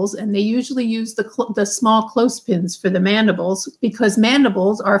mandibles, and they usually use the small clothespins for the mandibles, because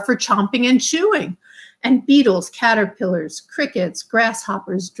mandibles are for chomping and chewing. And beetles, caterpillars, crickets,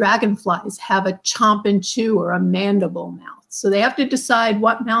 grasshoppers, dragonflies have a chomp and chew or a mandible mouth. So they have to decide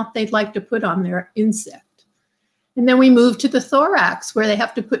what mouth they'd like to put on their insect. And then we move to the thorax, where they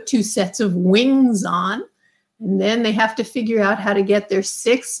have to put 2 sets of wings on. And then they have to figure out how to get their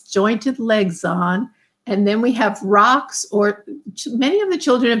 6 jointed legs on. And then we have rocks, or many of the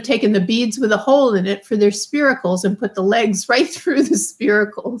children have taken the beads with a hole in it for their spiracles and put the legs right through the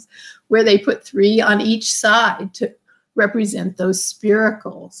spiracles, where they put 3 on each side to represent those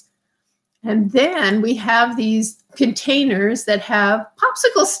spiracles. And then we have these containers that have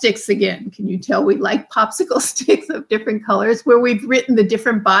popsicle sticks again. Can you tell we like popsicle sticks of different colors, where we've written the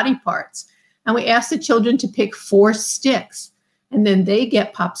different body parts. And we ask the children to pick 4 sticks. And then they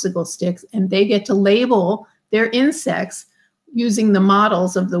get popsicle sticks, and they get to label their insects using the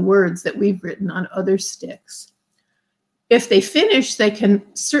models of the words that we've written on other sticks. If they finish, they can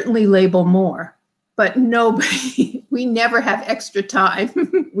certainly label more, but nobody, we never have extra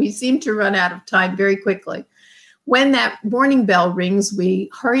time. We seem to run out of time very quickly. When that warning bell rings, we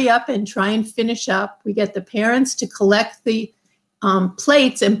hurry up and try and finish up. We get the parents to collect the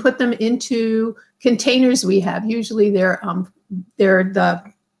plates and put them into containers we have. Usually they're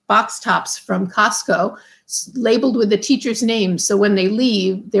the box tops from Costco, labeled with the teacher's name. So when they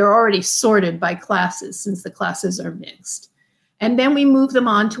leave, they're already sorted by classes, since the classes are mixed. And then we move them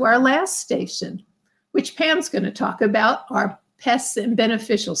on to our last station, which Pam's going to talk about, our pests and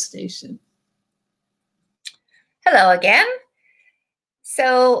beneficial station. Hello again.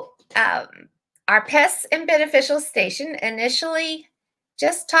 So our pests and beneficial station initially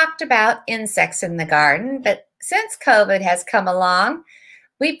just talked about insects in the garden, but since COVID has come along,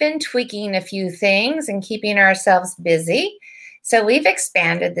 we've been tweaking a few things and keeping ourselves busy. So we've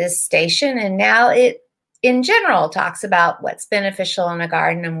expanded this station, and now it, in general, talks about what's beneficial in a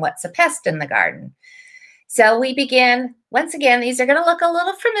garden and what's a pest in the garden. So we begin, once again, these are going to look a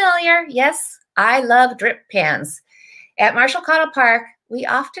little familiar. Yes, I love drip pans. At Martial Cottle Park, we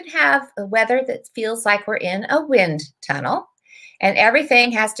often have a weather that feels like we're in a wind tunnel, and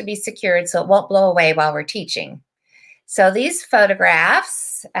everything has to be secured so it won't blow away while we're teaching. So these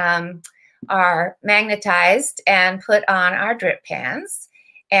photographs are magnetized and put on our drip pans.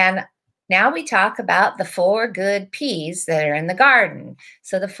 And now we talk about the 4 good P's that are in the garden.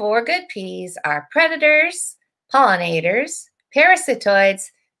 So the 4 good P's are predators, pollinators,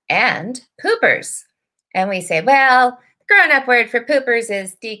 parasitoids, and poopers. And we say, well, the grown-up word for poopers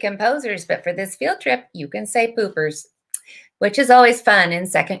is decomposers, but for this field trip, you can say poopers, which is always fun in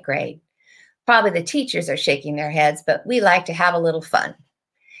 2nd grade. Probably the teachers are shaking their heads, but we like to have a little fun.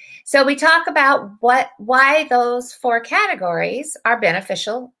 So we talk about why those 4 categories are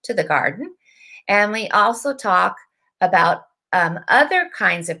beneficial to the garden. And we also talk about other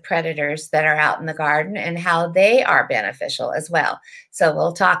kinds of predators that are out in the garden and how they are beneficial as well. So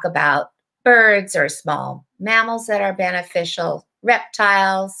we'll talk about birds or small mammals that are beneficial,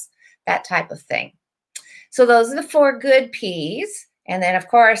 reptiles, that type of thing. So those are the 4 good P's. And then, of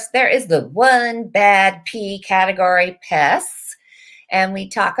course, there is the 1 bad P category, pests. And we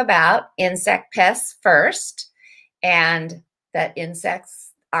talk about insect pests first. And that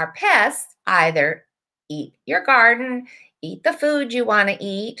insects are pests either eat your garden, eat the food you want to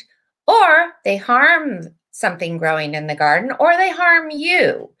eat, or they harm something growing in the garden, or they harm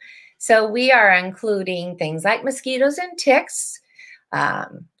you. So we are including things like mosquitoes and ticks,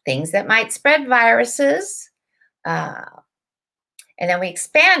 things that might spread viruses, and then we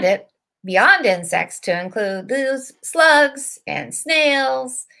expand it beyond insects to include those slugs and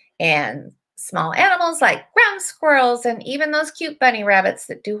snails and small animals like ground squirrels and even those cute bunny rabbits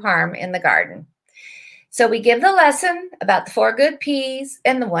that do harm in the garden. So we give the lesson about the 4 good P's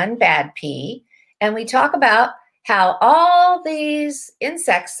and the 1 bad P, and we talk about how all these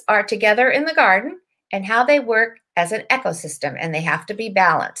insects are together in the garden and how they work as an ecosystem, and they have to be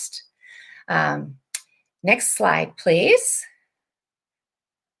balanced. Next slide, please.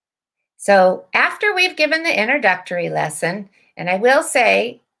 So after we've given the introductory lesson, and I will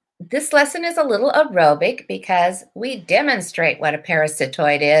say this lesson is a little aerobic because we demonstrate what a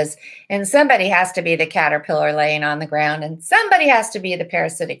parasitoid is, and somebody has to be the caterpillar laying on the ground, and somebody has to be the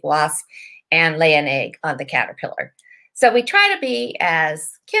parasitic wasp and lay an egg on the caterpillar. So we try to be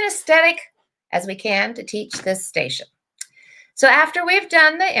as kinesthetic as we can to teach this station. So after we've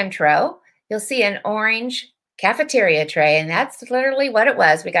done the intro, you'll see an orange cafeteria tray, and that's literally what it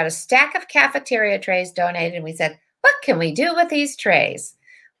was. We got a stack of cafeteria trays donated, and we said, what can we do with these trays?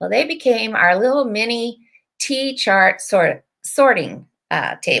 Well, they became our little mini T-chart sorting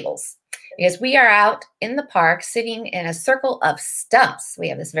tables, because we are out in the park sitting in a circle of stumps. We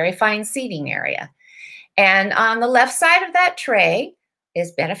have this very fine seating area. And on the left side of that tray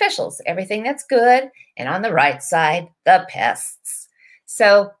is beneficials, everything that's good. And on the right side, the pests.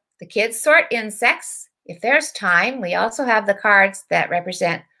 So the kids sort insects. If there's time, we also have the cards that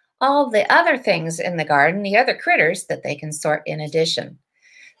represent all the other things in the garden, the other critters that they can sort in addition.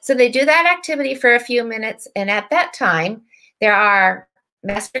 So they do that activity for a few minutes, and at that time, there are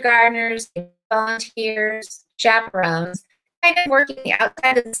master gardeners, volunteers, chaperones, kind of working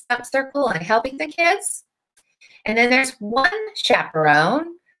outside of the stump circle and helping the kids. And then there's one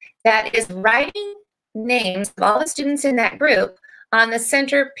chaperone that is writing names of all the students in that group on the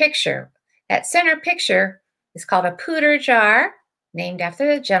center picture. That center picture is called a pooter jar, named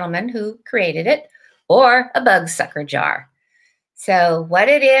after the gentleman who created it, or a bug sucker jar. So what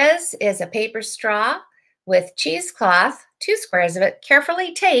it is a paper straw with cheesecloth, 2 squares of it,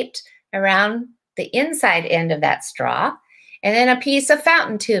 carefully taped around the inside end of that straw, and then a piece of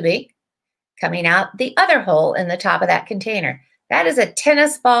fountain tubing coming out the other hole in the top of that container. That is a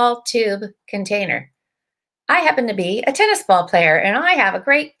tennis ball tube container. I happen to be a tennis ball player, and I have a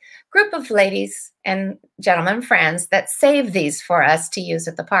great group of ladies and gentlemen friends that save these for us to use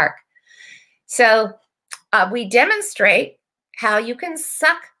at the park. So we demonstrate how you can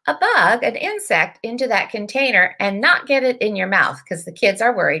suck a bug, an insect, into that container and not get it in your mouth, because the kids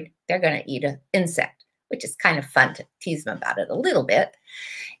are worried they're going to eat an insect, which is kind of fun to tease them about it a little bit.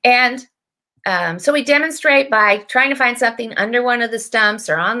 And so we demonstrate by trying to find something under one of the stumps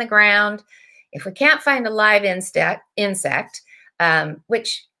or on the ground. If we can't find a live insect,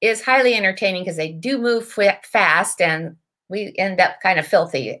 which is highly entertaining because they do move fast, and we end up kind of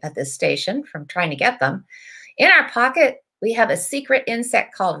filthy at this station from trying to get them. In our pocket, we have a secret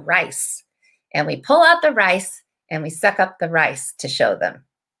insect called rice, and we pull out the rice and we suck up the rice to show them.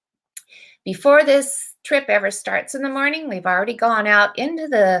 Before this trip ever starts in the morning, we've already gone out into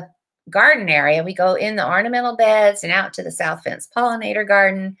the garden area. We go in the ornamental beds and out to the south fence pollinator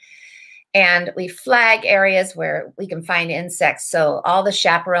garden, and we flag areas where we can find insects. So all the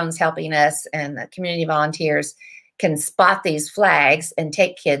chaperones helping us and the community volunteers can spot these flags and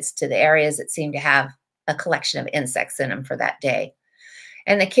take kids to the areas that seem to have a collection of insects in them for that day.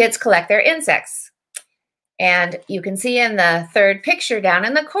 And the kids collect their insects. And you can see in the third picture down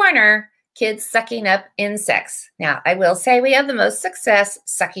in the corner, kids sucking up insects. Now, I will say we have the most success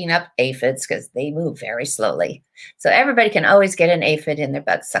sucking up aphids because they move very slowly. So everybody can always get an aphid in their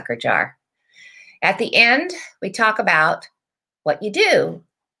bug sucker jar. At the end, we talk about what you do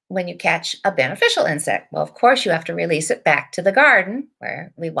when you catch a beneficial insect. Well, of course, you have to release it back to the garden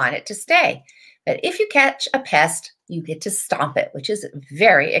where we want it to stay. But if you catch a pest, you get to stomp it, which is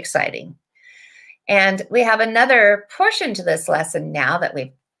very exciting. And we have another portion to this lesson now that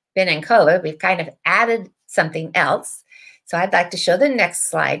we've been in COVID. We've kind of added something else. So I'd like to show the next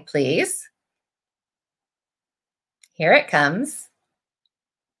slide, please. Here it comes.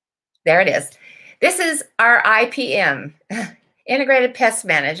 There it is. This is our IPM, Integrated Pest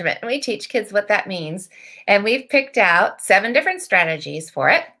Management. And we teach kids what that means. And we've picked out 7 different strategies for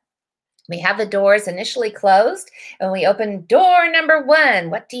it. We have the doors initially closed, and we open door number 1.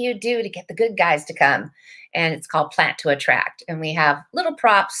 What do you do to get the good guys to come? And it's called Plant to Attract. And we have little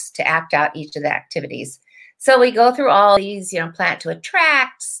props to act out each of the activities. So we go through all these, plant to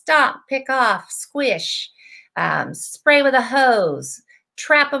attract, stomp, pick off, squish, spray with a hose,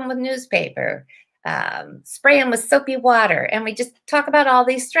 trap them with newspaper, spray them with soapy water. And we just talk about all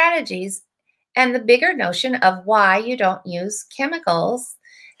these strategies and the bigger notion of why you don't use chemicals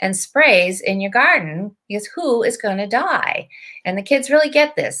and sprays in your garden, because who is going to die? And the kids really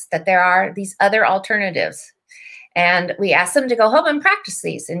get this, that there are these other alternatives. And we ask them to go home and practice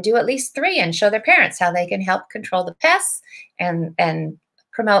these and do at least 3 and show their parents how they can help control the pests and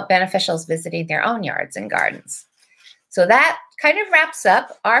promote beneficials visiting their own yards and gardens. So that kind of wraps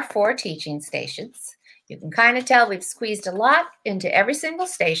up our 4 teaching stations. You can kind of tell we've squeezed a lot into every single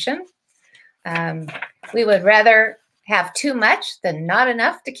station. We would rather have too much than not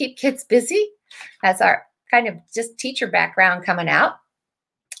enough to keep kids busy. That's our kind of just teacher background coming out.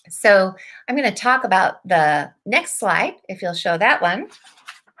 So I'm going to talk about the next slide, if you'll show that one.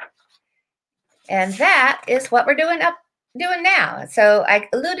 And that is what we're doing now. So I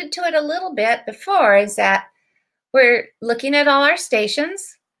alluded to it a little bit before, is that we're looking at all our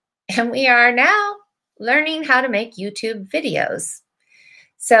stations, and we are now learning how to make YouTube videos.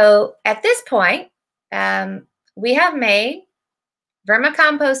 So at this point, we have made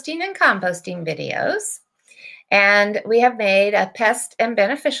vermicomposting and composting videos, and we have made a pest and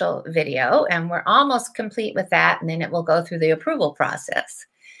beneficial video, and we're almost complete with that, and then it will go through the approval process.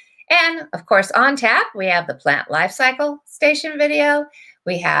 And of course, on tap, we have the plant life cycle station video,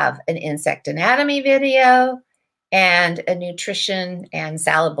 we have an insect anatomy video, and a nutrition and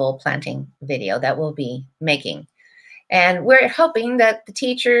salad bowl planting video that we'll be making. And we're hoping that the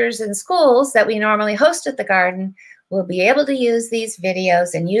teachers and schools that we normally host at the garden will be able to use these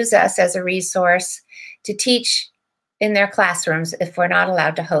videos and use us as a resource to teach in their classrooms if we're not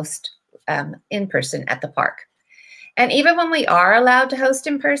allowed to host in person at the park. And even when we are allowed to host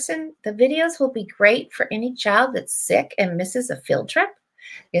in person, the videos will be great for any child that's sick and misses a field trip,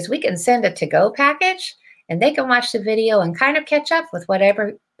 because we can send a to-go package and they can watch the video and kind of catch up with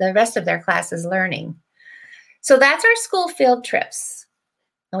whatever the rest of their class is learning. So that's our school field trips.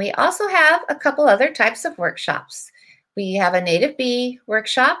 And we also have a couple other types of workshops. We have a native bee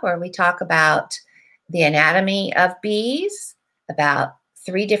workshop where we talk about the anatomy of bees, about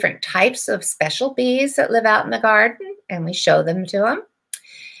 3 different types of special bees that live out in the garden, and we show them to them.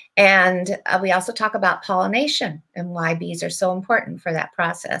 And we also talk about pollination and why bees are so important for that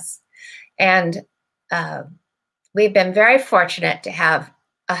process. And we've been very fortunate to have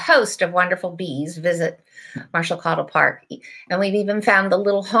a host of wonderful bees visit Martial Cottle Park. And we've even found the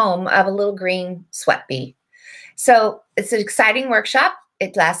little home of a little green sweat bee. So it's an exciting workshop.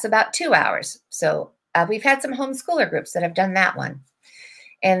 It lasts about 2 hours. So we've had some homeschooler groups that have done that one.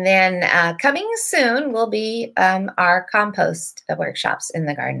 And then coming soon will be our compost workshops in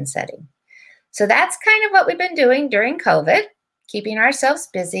the garden setting. So that's kind of what we've been doing during COVID, keeping ourselves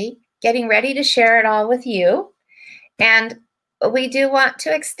busy, getting ready to share it all with you. And we do want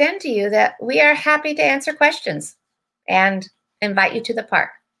to extend to you that we are happy to answer questions and invite you to the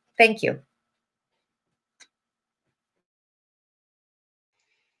park. Thank you.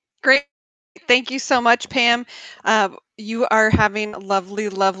 Great. Thank you so much, Pam. You are having lovely,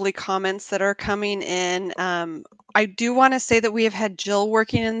 lovely comments that are coming in. I do want to say that we have had Jill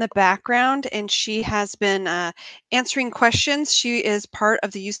working in the background, and she has been answering questions. She is part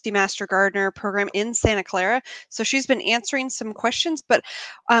of the UC Master Gardener program in Santa Clara, so she's been answering some questions. But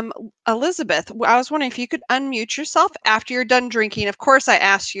Elizabeth, I was wondering if you could unmute yourself after you're done drinking. Of course, I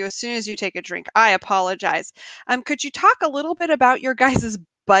asked you as soon as you take a drink. I apologize. Could you talk a little bit about your guys'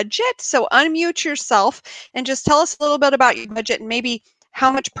 budget? So unmute yourself and just tell us a little bit about your budget and maybe how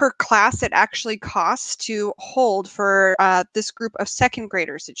much per class it actually costs to hold for this group of second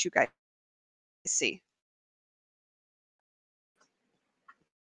graders that you guys see.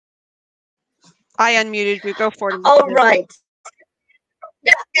 I unmuted you. Go for it. All right.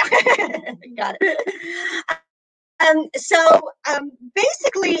 Got it.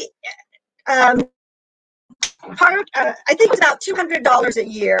 Basically, I think it's about $200 a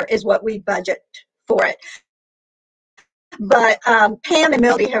year is what we budget for it. But Pam and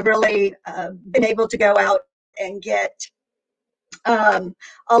Mildy have really been able to go out and get a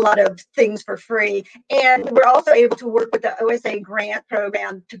lot of things for free. And we're also able to work with the OSA grant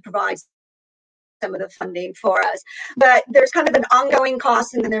program to provide some of the funding for us. But there's kind of an ongoing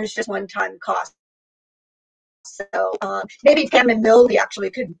cost, and then there's just one-time cost. So maybe Pam and Mildy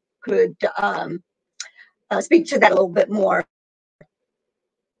actually could speak to that a little bit more.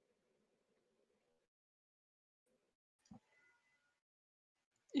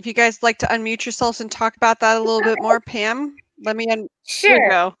 If you guys like to unmute yourselves and talk about that a little bit more, Pam, let me Sure. Here you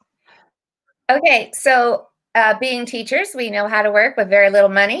go. Okay, so being teachers, we know how to work with very little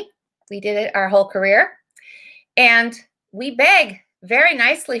money. We did it our whole career. And we beg very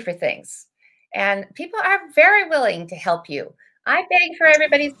nicely for things. And people are very willing to help you. I beg for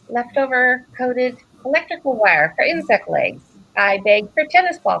everybody's leftover coated electrical wire for insect legs. I beg for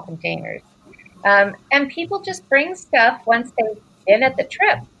tennis ball containers. And people just bring stuff once they've been at the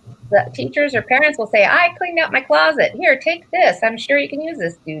trip. The teachers or parents will say, I cleaned out my closet. Here, take this. I'm sure you can use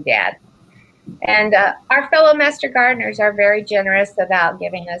this, doodad. And our fellow master gardeners are very generous about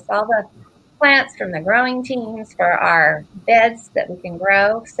giving us all the plants from the growing teams for our beds that we can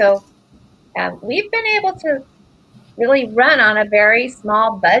grow. So we've been able to really run on a very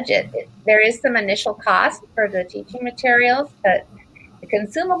small budget. There is some initial cost for the teaching materials, but the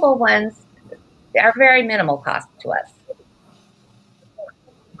consumable ones are very minimal cost to us.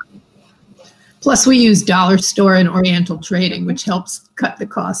 Plus, we use Dollar Store and Oriental Trading, which helps cut the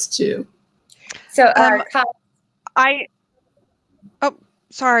cost too. So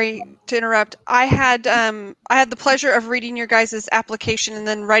sorry to interrupt. I had the pleasure of reading your guys' application and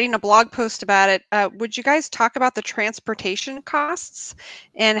then writing a blog post about it. Would you guys talk about the transportation costs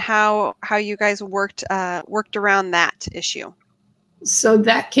and how you guys worked around that issue? So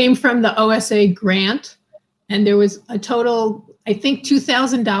that came from the OSA grant, and there was a total, I think,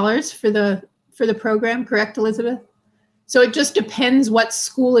 $2,000 for the program. Correct, Elizabeth? So it just depends what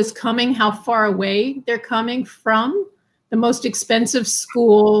school is coming, how far away they're coming from. The most expensive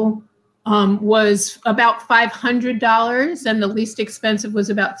school was about $500, and the least expensive was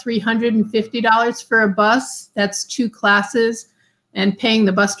about $350 for a bus. That's 2 classes and paying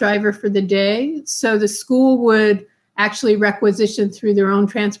the bus driver for the day. So the school would actually requisition through their own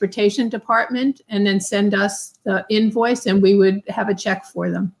transportation department and then send us the invoice, and we would have a check for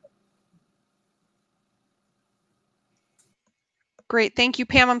them. Great. Thank you,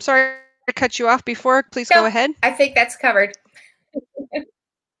 Pam. I'm sorry to cut you off before. Please go ahead. I think that's covered.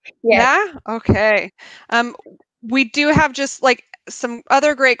 Yeah? Okay. We do have just like some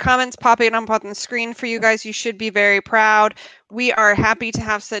other great comments popping up on the screen for you guys. You should be very proud. We are happy to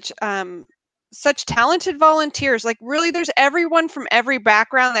have such talented volunteers. Like really, there's everyone from every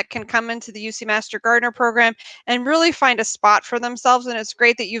background that can come into the UC Master Gardener program and really find a spot for themselves. And it's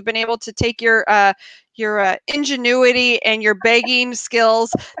great that you've been able to take your ingenuity and your begging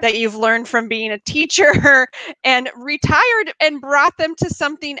skills that you've learned from being a teacher and retired and brought them to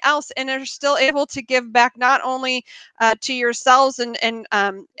something else, and are still able to give back not only to yourselves and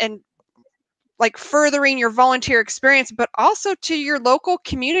like furthering your volunteer experience, but also to your local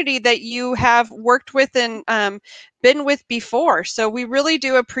community that you have worked with and been with before. So we really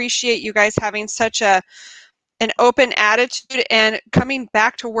do appreciate you guys having such an open attitude and coming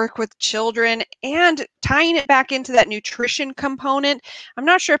back to work with children and tying it back into that nutrition component. I'm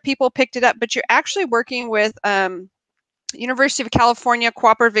not sure if people picked it up, but you're actually working with University of California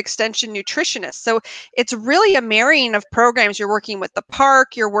Cooperative Extension nutritionists. So it's really a marrying of programs. You're working with the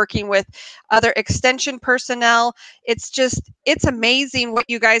park, you're working with other extension personnel. It's amazing what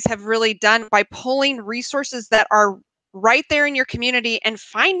you guys have really done by pulling resources that are right there in your community and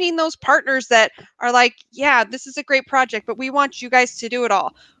finding those partners that are like, yeah, this is a great project, but we want you guys to do it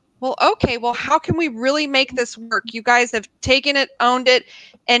all. Well, okay, well, how can we really make this work? You guys have taken it, owned it,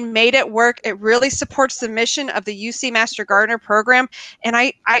 and made it work. It really supports the mission of the UC Master Gardener program. And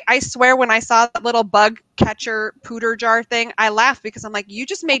I swear when I saw that little bug catcher pooter jar thing, I laughed because I'm like, you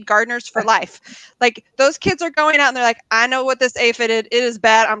just made gardeners for life. Like those kids are going out and they're like, I know what this aphid is. It is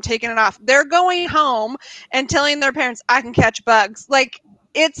bad. I'm taking it off. They're going home and telling their parents, I can catch bugs. Like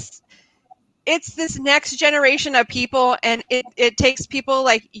it's this next generation of people, and it takes people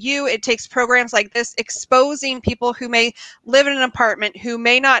like you, it takes programs like this, exposing people who may live in an apartment, who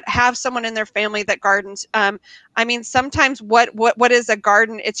may not have someone in their family that gardens. I mean, sometimes what is a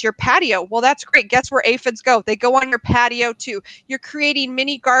garden? It's your patio. Well, that's great. Guess where aphids go? They go on your patio too. You're creating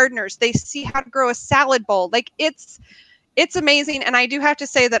mini gardeners. They see how to grow a salad bowl. Like it's amazing. And I do have to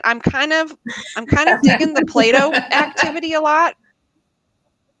say that I'm kind of digging the Play-Doh activity a lot.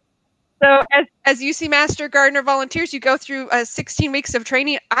 So as UC Master Gardener volunteers, you go through 16 weeks of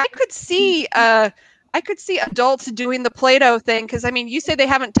training. I could see adults doing the Play-Doh thing, because I mean, you say they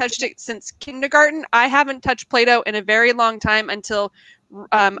haven't touched it since kindergarten. I haven't touched Play-Doh in a very long time, until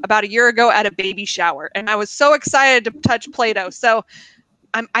about a year ago at a baby shower, and I was so excited to touch Play-Doh. So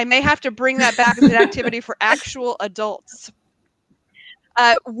I may have to bring that back as an activity for actual adults.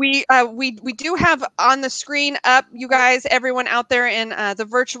 We do have on the screen up, you guys, everyone out there in the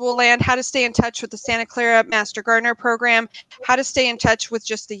virtual land, how to stay in touch with the Santa Clara Master Gardener program, how to stay in touch with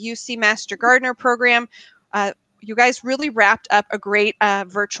just the UC Master Gardener program. You guys really wrapped up a great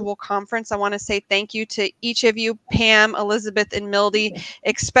virtual conference. I want to say thank you to each of you, Pam, Elizabeth, and Mildy,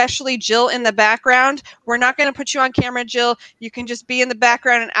 especially Jill in the background. We're not going to put you on camera, Jill. You can just be in the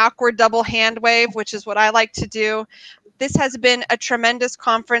background, an awkward double hand wave, which is what I like to do. This has been a tremendous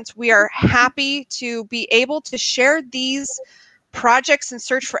conference. We are happy to be able to share these projects and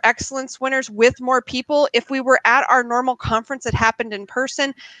search for excellence winners with more people. If we were at our normal conference that happened in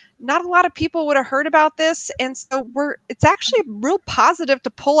person, not a lot of people would have heard about this. And so it's actually real positive to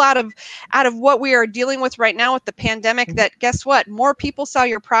pull out of what we are dealing with right now with the pandemic, that guess what? More people saw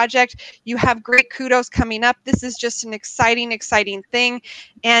your project. You have great kudos coming up. This is just an exciting, exciting thing.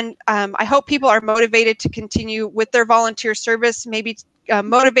 And I hope people are motivated to continue with their volunteer service, maybe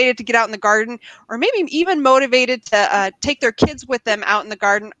motivated to get out in the garden, or maybe even motivated to take their kids with them out in the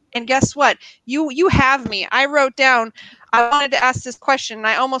garden. And guess what? You have me. I wrote down, I wanted to ask this question, and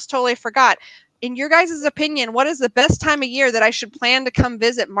I almost totally forgot. In your guys' opinion, what is the best time of year that I should plan to come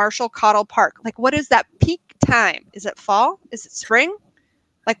visit Martial Cottle Park? Like, what is that peak time? Is it fall? Is it spring?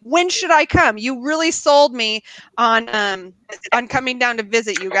 Like, when should I come? You really sold me on coming down to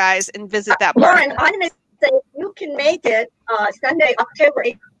visit you guys and visit that park. Lauren, I'm going to say, if you can make it Sunday, October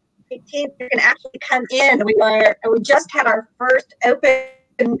 18th, you can actually come in. We just had our first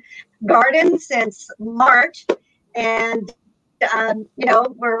open garden since March, and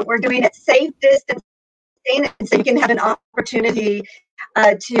we're doing it safe distancing, and so you can have an opportunity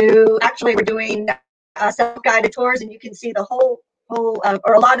to actually, we're doing self-guided tours, and you can see the whole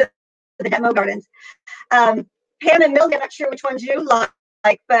or a lot of the demo gardens. Pam and Mildy, I'm not sure which ones you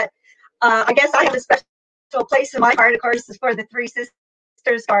like, but I guess I have a special place in my heart, of course, is for the Three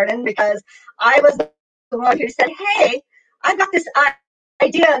Sisters Garden, because I was the one who said, hey, I've got this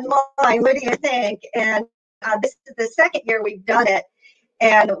idea in mind. What do you think? And this is the second year we've done it.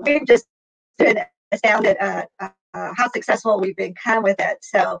 And we've just been astounded at how successful we've become with it.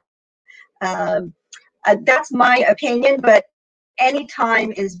 So that's my opinion, but any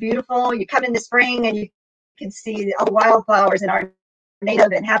time is beautiful. You come in the spring and you can see all the wildflowers in our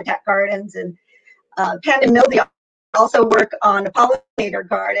native and habitat gardens. And Pam and Mildy also work on a pollinator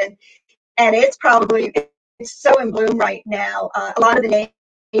garden, and it's so in bloom right now. A lot of the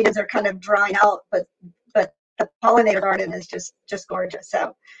natives are kind of drying out, but the pollinator garden is just gorgeous.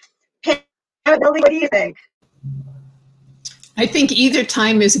 So, Pam and Mildy, what do you think? I think either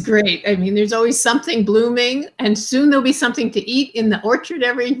time is great. I mean, there's always something blooming, and soon there'll be something to eat in the orchard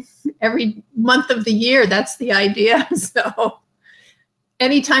every month of the year. That's the idea. So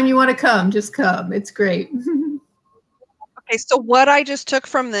anytime you want to come, just come. It's great. Okay, so what I just took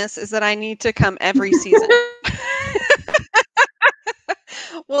from this is that I need to come every season.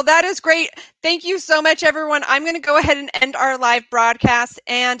 Well, that is great. Thank you so much, everyone. I'm going to go ahead and end our live broadcast.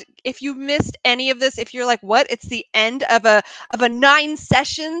 And if you missed any of this, if you're like, what? It's the end of a 9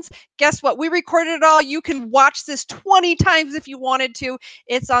 sessions. Guess what? We recorded it all. You can watch this 20 times if you wanted to.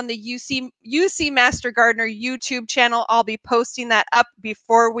 It's on the UC Master Gardener YouTube channel. I'll be posting that up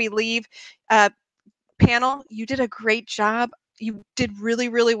before we leave. Panel, you did a great job. You did really,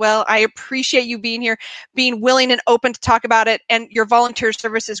 really well. I appreciate you being here, being willing and open to talk about it, and your volunteer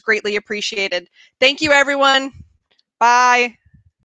service is greatly appreciated. Thank you, everyone. Bye.